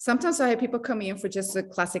 Sometimes I have people come in for just the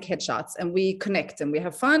classic headshots and we connect and we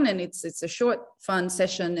have fun, and it's a short, fun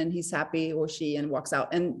session and he's happy, or she, and walks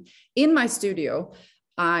out. And in my studio,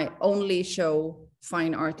 I only show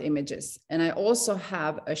fine art images. And I also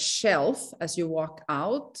have a shelf as you walk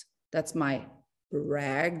out. That's my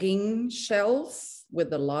bragging shelf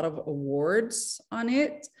with a lot of awards on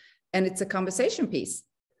it. And it's a conversation piece.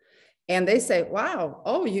 And they say, wow,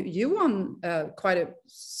 oh, you won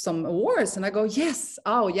some awards. And I go, yes.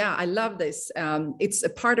 Oh, yeah, I love this. It's a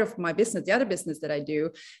part of my business, the other business that I do,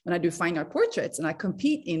 when I do fine art portraits, and I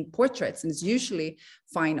compete in portraits, and it's usually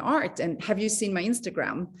fine art. And have you seen my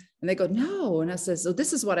Instagram? And they go, no. And I say, so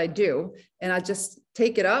this is what I do. And I just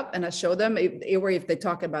take it up and I show them, or if they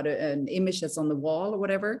talk about an image that's on the wall or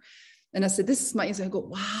whatever. And I said, this is my Instagram. I go,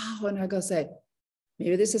 wow. And I go say,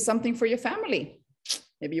 maybe this is something for your family.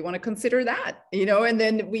 maybe you want to consider that, you know. And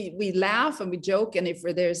then we laugh and we joke. And if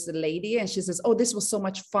there's a lady and she says, oh, this was so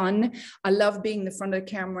much fun, I love being in the front of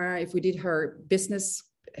the camera, if we did her business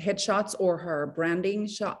headshots or her branding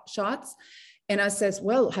shots. And I says,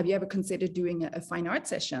 well, have you ever considered doing a fine art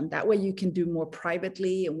session? That way you can do more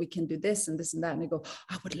privately and we can do this and this and that. And they go,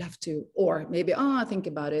 I would love to. Or maybe, oh, I think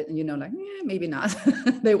about it. And, you know, like, maybe not.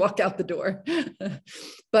 They walk out the door.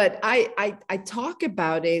 But I talk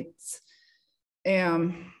about it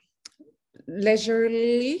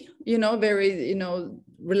leisurely, you know, very, you know,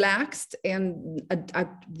 relaxed. And I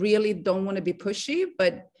really don't want to be pushy,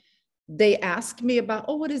 but they ask me about,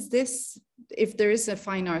 oh, what is this? If there is a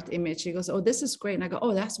fine art image, he goes, oh, this is great. And I go,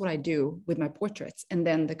 oh, that's what I do with my portraits. And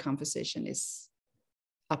then the conversation is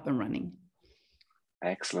up and running.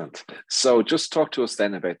 Excellent. So just talk to us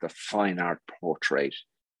then about the fine art portrait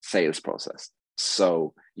sales process.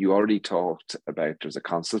 So you already talked about there's a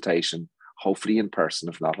consultation, hopefully in person,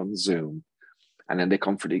 if not on Zoom, and then they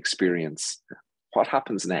come for the experience. What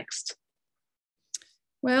happens next?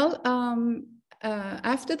 Well,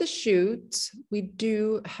 after the shoot, we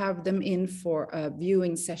do have them in for a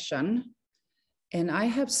viewing session. And I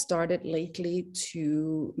have started lately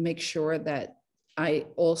to make sure that I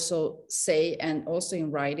also say, and also in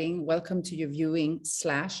writing, welcome to your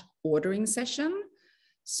viewing/ordering session.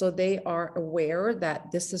 So they are aware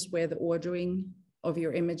that this is where the ordering of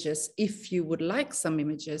your images, if you would like some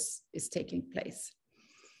images, is taking place.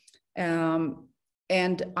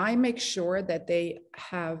 And I make sure that they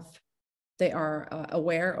are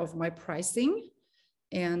aware of my pricing.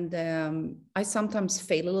 And I sometimes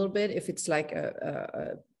fail a little bit if it's like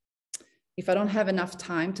if I don't have enough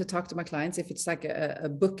time to talk to my clients, if it's like a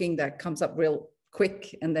booking that comes up real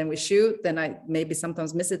quick and then we shoot, then I maybe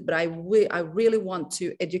sometimes miss it. But I really want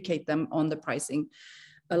to educate them on the pricing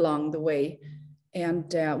along the way.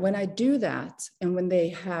 And when I do that, and when they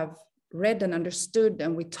have read and understood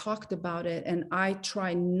and we talked about it, and I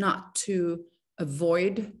try not to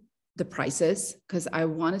avoid the prices because I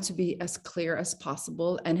want it to be as clear as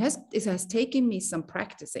possible. And it has taken me some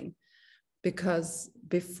practicing, because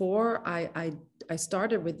before I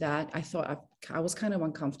started with that, I thought I was kind of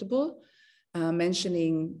uncomfortable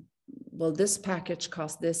mentioning, well, this package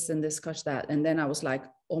costs this and this costs that. And then I was like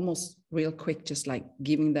almost real quick, just like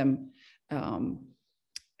giving them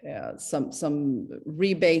some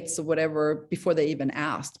rebates or whatever before they even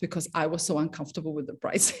asked, because I was so uncomfortable with the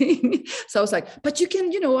pricing. So I was like, but you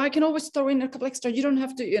can, you know, I can always throw in a couple extra. You don't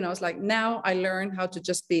have to, you know. It's like, now I learn how to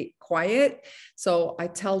just be quiet. So I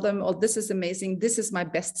tell them, oh, this is amazing. This is my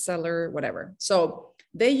bestseller, whatever. So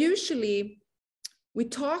they usually, we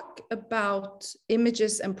talk about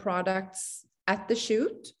images and products at the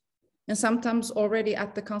shoot and sometimes already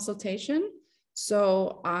at the consultation.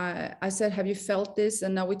 So I said, have you felt this?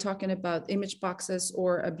 And now we're talking about image boxes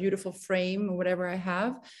or a beautiful frame or whatever I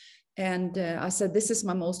have. And I said, this is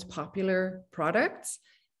my most popular products.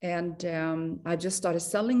 And I just started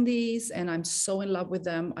selling these and I'm so in love with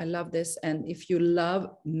them. I love this. And if you love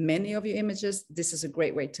many of your images, this is a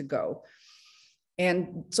great way to go.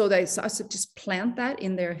 And so I said, just plant that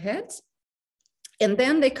in their heads. And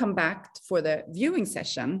then they come back for the viewing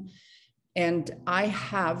session. And I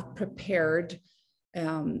have prepared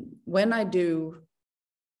fine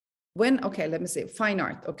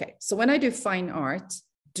art. Okay, so when I do fine art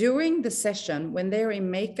during the session, when they're in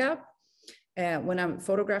makeup, when I'm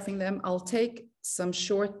photographing them, I'll take some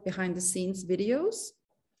short behind the scenes videos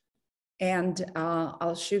and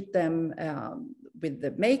I'll shoot them with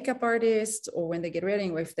the makeup artist, or when they get ready,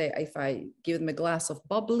 or if I give them a glass of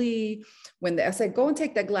bubbly, I say, go and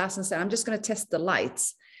take that glass and say, I'm just going to test the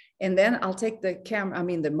lights. And then I'll take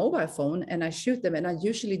the mobile phone, and I shoot them. And I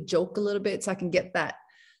usually joke a little bit so I can get that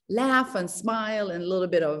laugh and smile and a little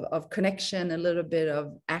bit of connection, a little bit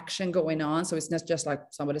of action going on. So it's not just like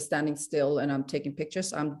somebody standing still and I'm taking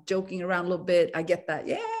pictures. I'm joking around a little bit. I get that.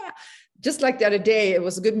 Yeah. Just like the other day, it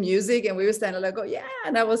was good music and we were standing like, oh yeah.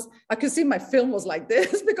 And I could see my film was like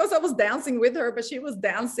this because I was dancing with her, but she was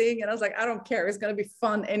dancing. And I was like, I don't care. It's going to be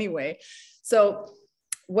fun anyway. So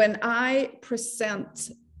when I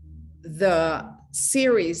present the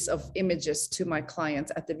series of images to my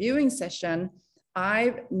clients at the viewing session,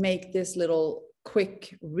 I make this little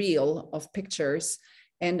quick reel of pictures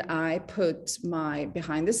and I put my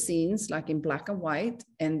behind the scenes like in black and white.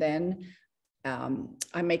 And then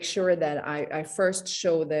I make sure that I first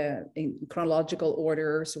show in chronological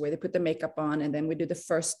order, so where they put the makeup on, and then we do the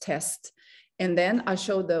first test. And then I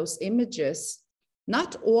show those images,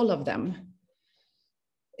 not all of them.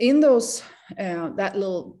 In those, that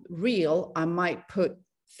little reel, I might put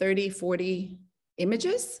 30, 40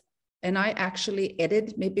 images. and I actually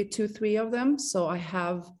edit maybe 2-3 of them. So I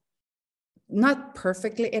have not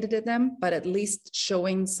perfectly edited them, but at least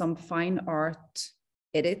showing some fine art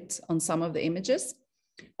edit on some of the images.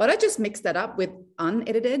 But I just mix that up with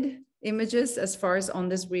unedited images as far as on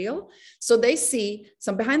this reel. So they see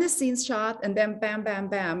some behind the scenes shot, and then bam, bam,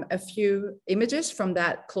 bam, a few images from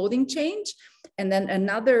that clothing change. And then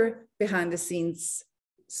another behind the scenes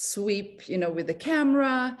sweep, you know, with the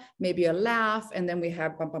camera, maybe a laugh. And then we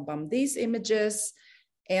have bum, bum, bum, these images.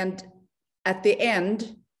 And at the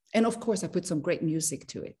end, and of course I put some great music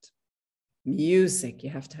to it. Music, you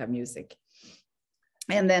have to have music.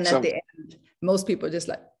 And then at the end, most people are just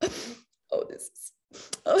like, oh, this is,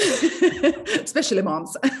 especially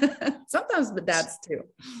moms, sometimes the dads too.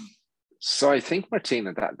 So I think,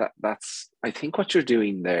 Martina, that's, I think what you're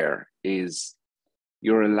doing there is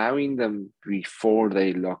you're allowing them, before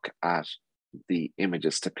they look at the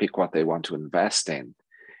images, to pick what they want to invest in.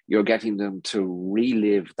 You're getting them to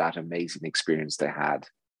relive that amazing experience they had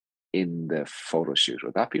in the photo shoot.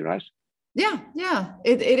 Would that be right? Yeah,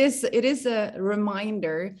 it is a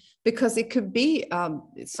reminder, because it could be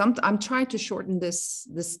I'm trying to shorten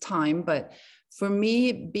this time, but for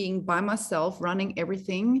me, being by myself, running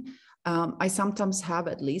everything, I sometimes have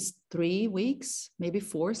at least 3 weeks, maybe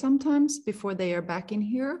 4 sometimes, before they are back in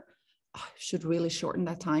here. I should really shorten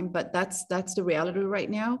that time, but that's the reality right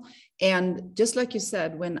now. And just like you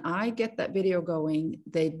said, when I get that video going,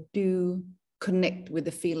 they do connect with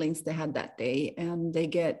the feelings they had that day, and they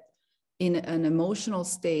get in an emotional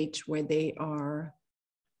stage where they are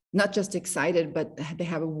not just excited, but they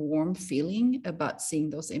have a warm feeling about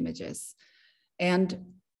seeing those images.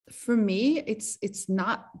 And for me, it's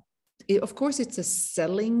not, of course, it's a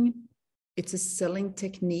selling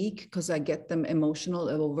technique, because I get them emotional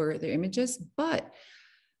over their images, but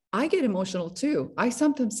I get emotional too. I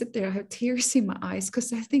sometimes sit there, I have tears in my eyes,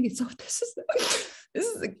 because I think this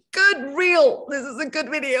is a good reel. This is a good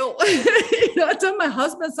video. You know, I tell my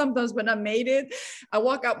husband sometimes when I made it, I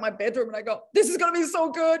walk out my bedroom and I go, this is going to be so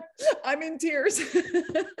good. I'm in tears.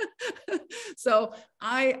 So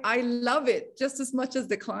I love it just as much as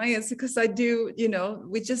the clients, because I do, you know,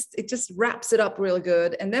 it just wraps it up real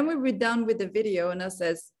good. And then we're done with the video and I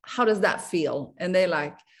says, how does that feel? And they're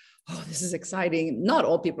like, oh, this is exciting. Not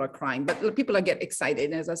all people are crying, but people are get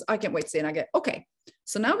excited. And I can't wait to see it. And I get, okay,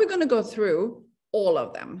 so now we're going to go through all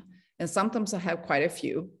of them. And sometimes I have quite a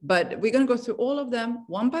few, but we're going to go through all of them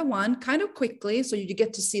one by one, kind of quickly, so you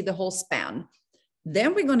get to see the whole span.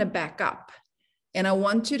 Then we're going to back up. And I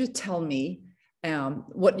want you to tell me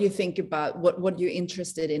what you think about, what you're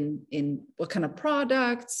interested in what kind of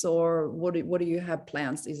products, or what do you have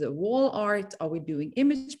plans? Is it wall art? Are we doing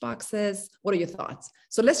image boxes? What are your thoughts?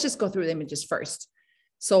 So let's just go through the images first.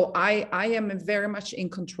 So I am very much in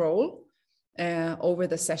control over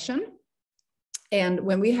the session. And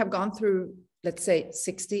when we have gone through, let's say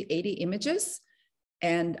 60, 80 images,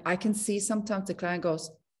 and I can see sometimes the client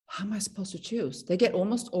goes, how am I supposed to choose? They get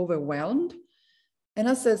almost overwhelmed. And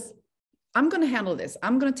I says, I'm going to handle this.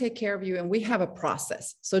 I'm going to take care of you. And we have a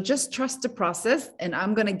process. So just trust the process, and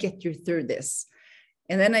I'm going to get you through this.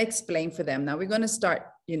 And then I explain for them. Now we're going to start,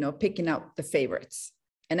 you know, picking out the favorites.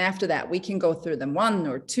 And after that, we can go through them 1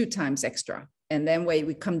 or 2 times extra. And then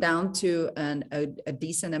we come down to a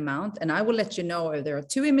decent amount. And I will let you know if there are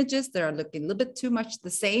 2 images that are looking a little bit too much the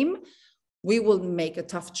same. We will make a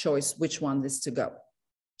tough choice which one is to go.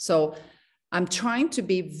 So I'm trying to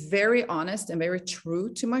be very honest and very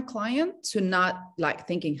true to my client, to not like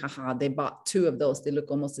thinking, haha, they bought 2 of those, they look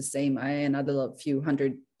almost the same, I another few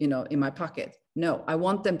hundred, you know, in my pocket. No, I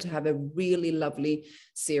want them to have a really lovely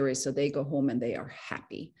series, so they go home and they are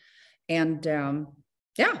happy. And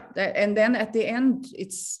yeah, and then at the end,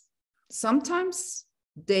 it's sometimes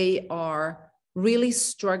they are really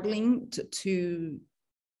struggling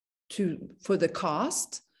for the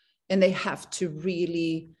cost, and they have to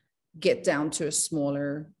really get down to a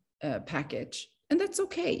smaller package. And that's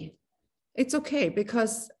okay. It's okay,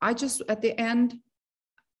 because at the end,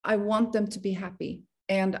 I want them to be happy.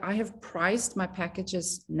 And I have priced my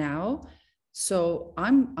packages now. So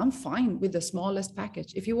I'm fine with the smallest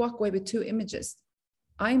package. If you walk away with 2 images,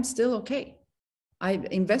 I'm still okay. I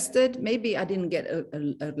invested, maybe I didn't get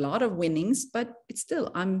a lot of winnings, but it's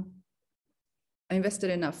still, I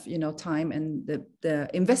invested enough, you know, time, and the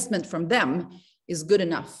investment from them is good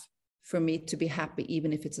enough for me to be happy,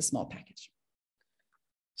 even if it's a small package.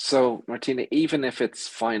 So Martina, even if it's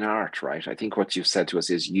fine art, right? I think what you've said to us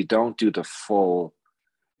is you don't do the full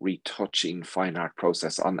retouching fine art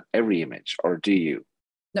process on every image, or do you?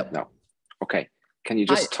 No. Okay. Can you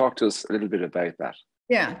just talk to us a little bit about that?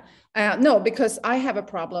 Yeah. No, because I have a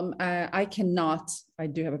problem. I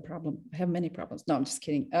do have a problem. I have many problems. No, I'm just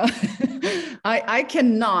kidding. I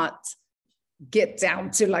cannot get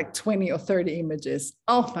down to like 20 or 30 images.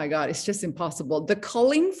 Oh my God, it's just impossible. The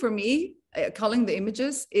culling for me, culling the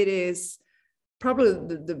images, it is probably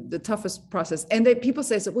the toughest process. And people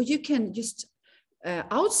say, so, well, you can just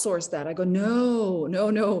outsource that. I go,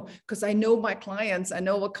 no, because I know my clients, I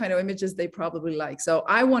know what kind of images they probably like. So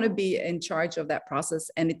I want to be in charge of that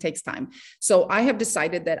process, and it takes time. So I have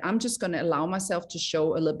decided that I'm just going to allow myself to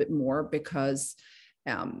show a little bit more, because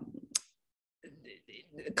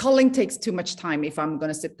culling takes too much time if I'm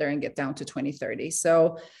going to sit there and get down to 20, 30.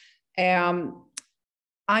 So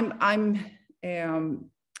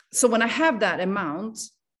so when I have that amount,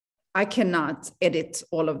 I cannot edit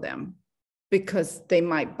all of them, because they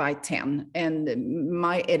might buy 10, and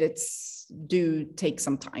my edits do take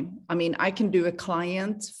some time. I mean, I can do a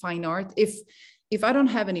client fine art if I don't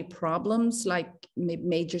have any problems, like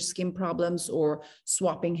major skin problems or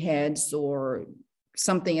swapping heads or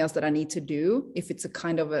something else that I need to do. If it's a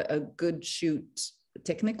kind of a good shoot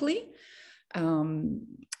technically,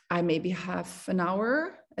 I maybe half an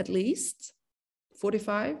hour at least,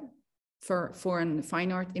 45 for a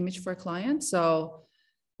fine art image for a client. So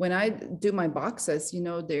when I do my boxes,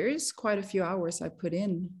 there's quite a few hours I put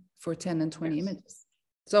in for 10 and 20 images.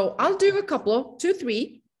 So I'll do a couple, 2,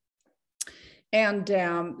 3. And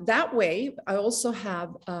that way I also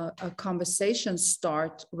have a conversation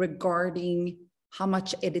start regarding how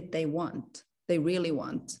much edit they really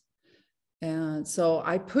want. And so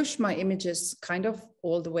I push my images kind of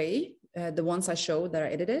all the way, the ones I show that are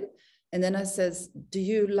edited. And then I says, do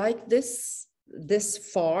you like this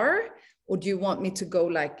far? Or do you want me to go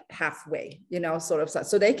like halfway, sort of.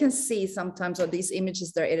 So they can see sometimes on these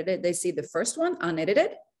images they're edited, they see the first one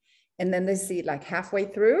unedited, and then they see like halfway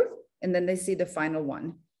through, and then they see the final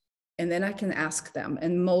one. And then I can ask them.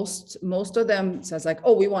 And most of them says like,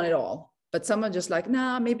 oh, we want it all. But some are just like,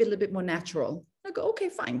 nah, maybe a little bit more natural. I go, okay,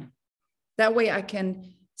 fine. That way I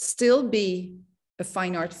can still be a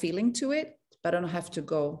fine art feeling to it, but I don't have to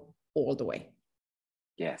go all the way.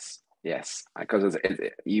 Yes, because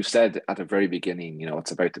you said at the very beginning,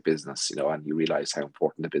 it's about the business, and you realize how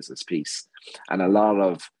important the business piece. And a lot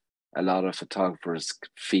of photographers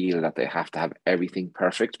feel that they have to have everything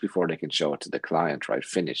perfect before they can show it to the client, right,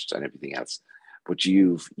 finished and everything else. But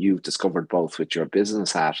you've discovered both with your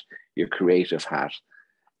business hat, your creative hat,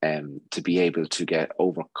 to be able to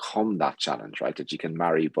overcome that challenge, right? That you can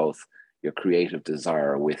marry both your creative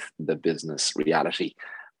desire with the business reality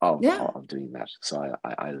of doing that. So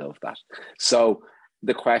I love that. So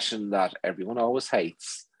the question that everyone always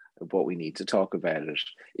hates, but we need to talk about it,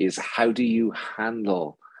 is how do you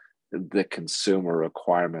handle the consumer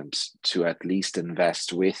requirement to at least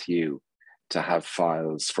invest with you to have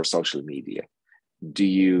files for social media? Do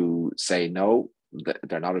you say no,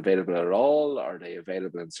 they're not available at all? Are they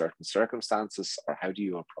available in certain circumstances? Or how do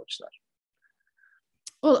you approach that?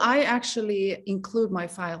 Well, I actually include my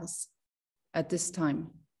files at this stage.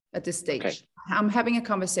 Okay. I'm having a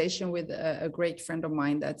conversation with a great friend of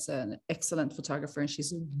mine that's an excellent photographer, and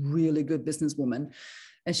she's a really good businesswoman.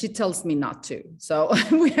 And she tells me not to. So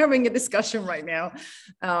we're having a discussion right now.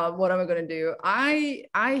 What am I going to do? I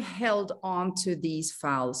held on to these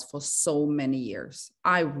files for so many years.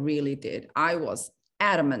 I really did. I was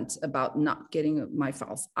adamant about not getting my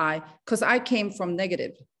files. Because I came from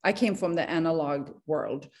negative. I came from the analog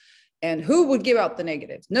world. And who would give out the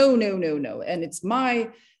negatives? No. And it's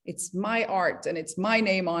my art, and it's my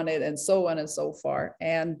name on it, and so on and so far.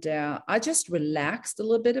 And I just relaxed a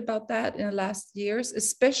little bit about that in the last years,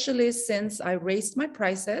 especially since I raised my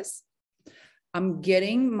prices. I'm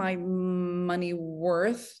getting my money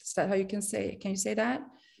worth. Is that how you can say it? Can you say that?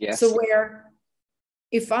 Yes. So where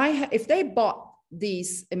if they bought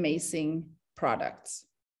these amazing products,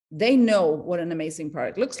 they know what an amazing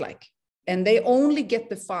product looks like, and they only get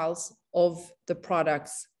the files of the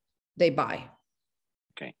products they buy.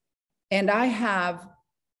 And I have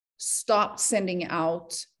stopped sending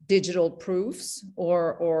out digital proofs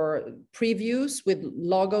or previews with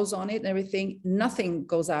logos on it and everything. Nothing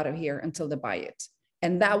goes out of here until they buy it.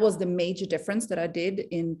 And that was the major difference that I did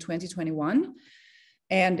in 2021.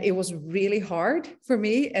 And it was really hard for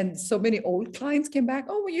me. And so many old clients came back.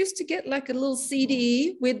 Oh, we used to get like a little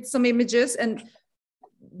CD with some images. And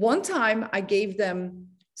one time I gave them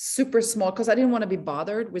super small, because I didn't want to be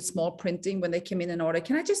bothered with small printing when they came in and order.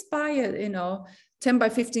 Can I just buy it, 10 by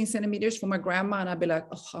 15 centimeters for my grandma? And I'd be like,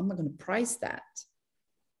 oh, how am I going to price that?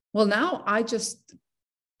 Well, now I just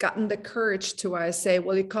gotten the courage to say,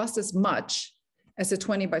 well, it costs as much as a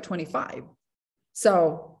 20 by 25.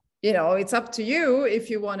 So you know, it's up to you if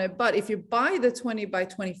you want to, but if you buy the 20 by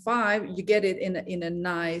 25, you get it in a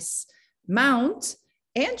nice mount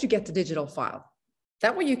and you get the digital file.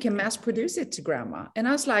 That way you can mass produce it to grandma. And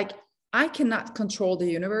I was like, I cannot control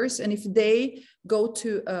the universe. And if they go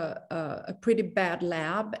to a pretty bad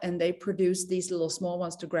lab and they produce these little small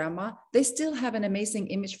ones to grandma, they still have an amazing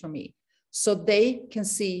image for me. So they can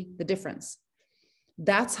see the difference.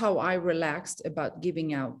 That's how I relaxed about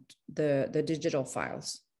giving out the digital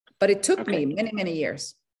files. But it took me many, many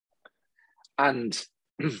years. And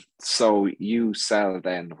so you sell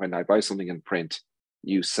then, when I buy something in print,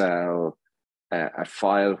 you sell a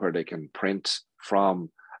file where they can print from,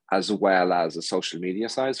 as well as a social media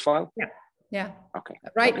size file? Yeah. Yeah. Okay.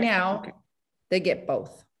 Right now, they get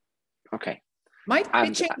both. Okay. Might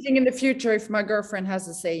be changing in the future if my girlfriend has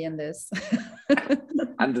a say in this.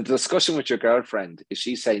 And the discussion with your girlfriend, is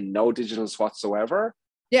she saying no digitals whatsoever?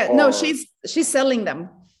 Yeah, no, she's selling them.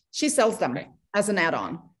 She sells them as an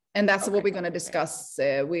add-on. And that's what we're going to discuss.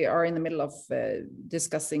 We are in the middle of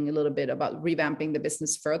discussing a little bit about revamping the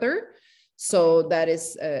business further. So that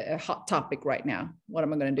is a hot topic right now. What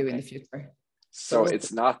am I going to do in the future? So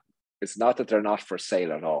it's not that they're not for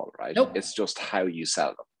sale at all, right? Nope. It's just how you sell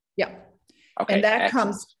them. Yeah. Okay. And that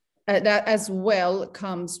comes, that as well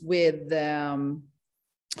comes with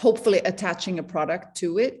hopefully attaching a product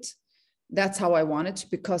to it. That's how I want it,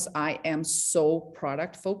 because I am so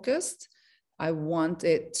product focused. I want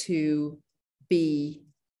it to be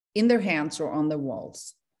in their hands or on the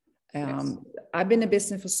walls. I've been in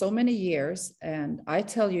business for so many years, and I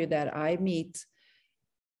tell you that I meet,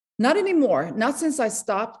 not anymore, not since I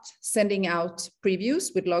stopped sending out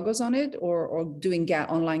previews with logos on it or doing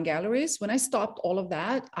online galleries. When I stopped all of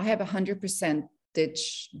that, I have 100%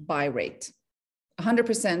 buy rate.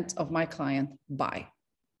 100% of my client buy.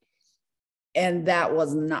 And that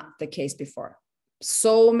was not the case before.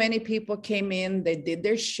 So many people came in, they did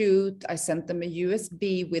their shoot. I sent them a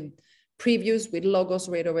USB with previews with logos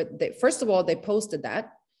right over it. First of all, they posted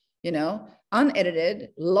that, you know, unedited,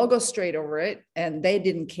 logo straight over it, and they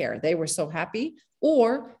didn't care. They were so happy,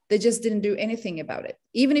 or they just didn't do anything about it.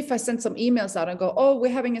 Even if I sent some emails out and go, oh,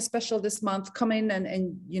 we're having a special this month, come in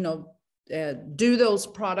and you know, do those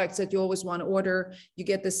products that you always want to order. You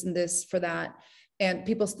get this and this for that. And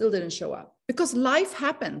people still didn't show up because life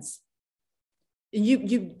happens.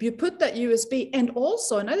 You put that USB. And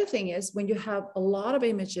also another thing is, when you have a lot of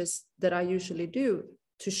images that I usually do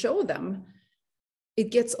to show them,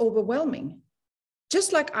 it gets overwhelming.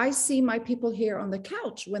 Just like I see my people here on the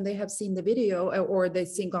couch when they have seen the video or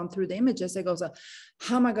they've gone through the images, they go, so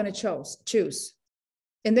how am I going to choose?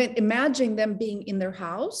 And then imagine them being in their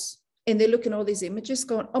house and they look at all these images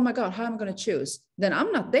going, oh my God, how am I going to choose? Then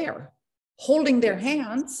I'm not there holding their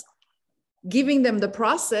hands, giving them the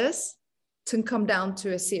process to come down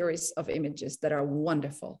to a series of images that are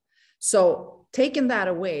wonderful. So taking that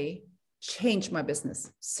away changed my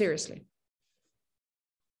business, seriously.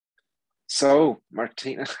 So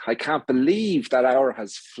Martina, I can't believe that hour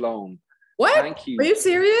has flown. What? Thank you. Are you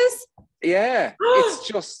serious? Yeah, it's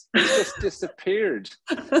just disappeared.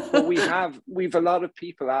 But we've a lot of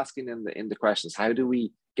people asking in the questions, how do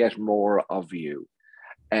we get more of you?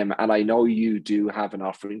 And I know you do have an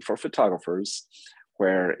offering for photographers,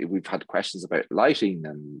 where we've had questions about lighting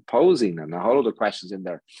and posing and a whole other questions in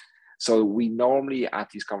there. So we normally at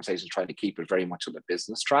these conversations try to keep it very much on the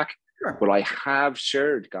business track. Sure. But I have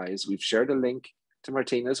shared, guys, we've shared a link to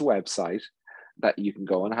Martina's website that you can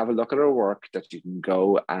go and have a look at her work, that you can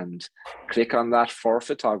go and click on that for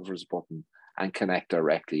photographers button and connect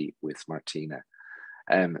directly with Martina.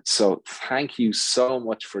 So thank you so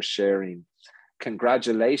much for sharing.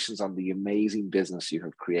 Congratulations on the amazing business you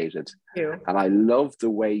have created. Thank you. And I love the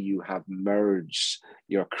way you have merged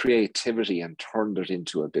your creativity and turned it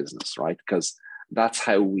into a business, right? Because that's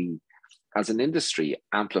how we, as an industry,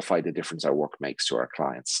 amplify the difference our work makes to our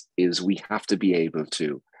clients, is we have to be able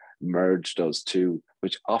to merge those two,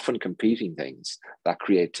 which often competing things, that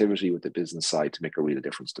creativity with the business side, to make a real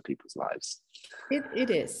difference to people's lives. It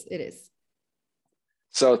is.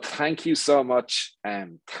 So thank you so much.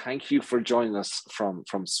 Thank you for joining us from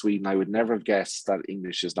Sweden. I would never have guessed that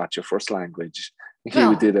English is not your first language.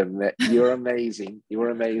 You're amazing. You were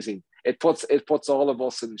amazing. It puts all of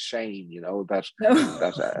us in shame, you know, that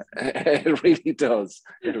it really does.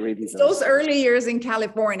 It really does. Those early years in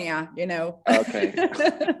California, you know. Okay.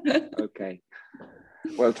 Okay.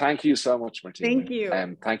 Well, thank you so much, Martina. Thank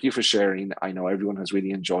you. Thank you for sharing. I know everyone has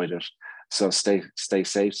really enjoyed it. So stay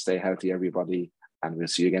safe, stay healthy, everybody. And we'll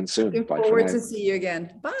see you again soon. Looking forward to see you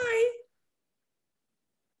again. Bye.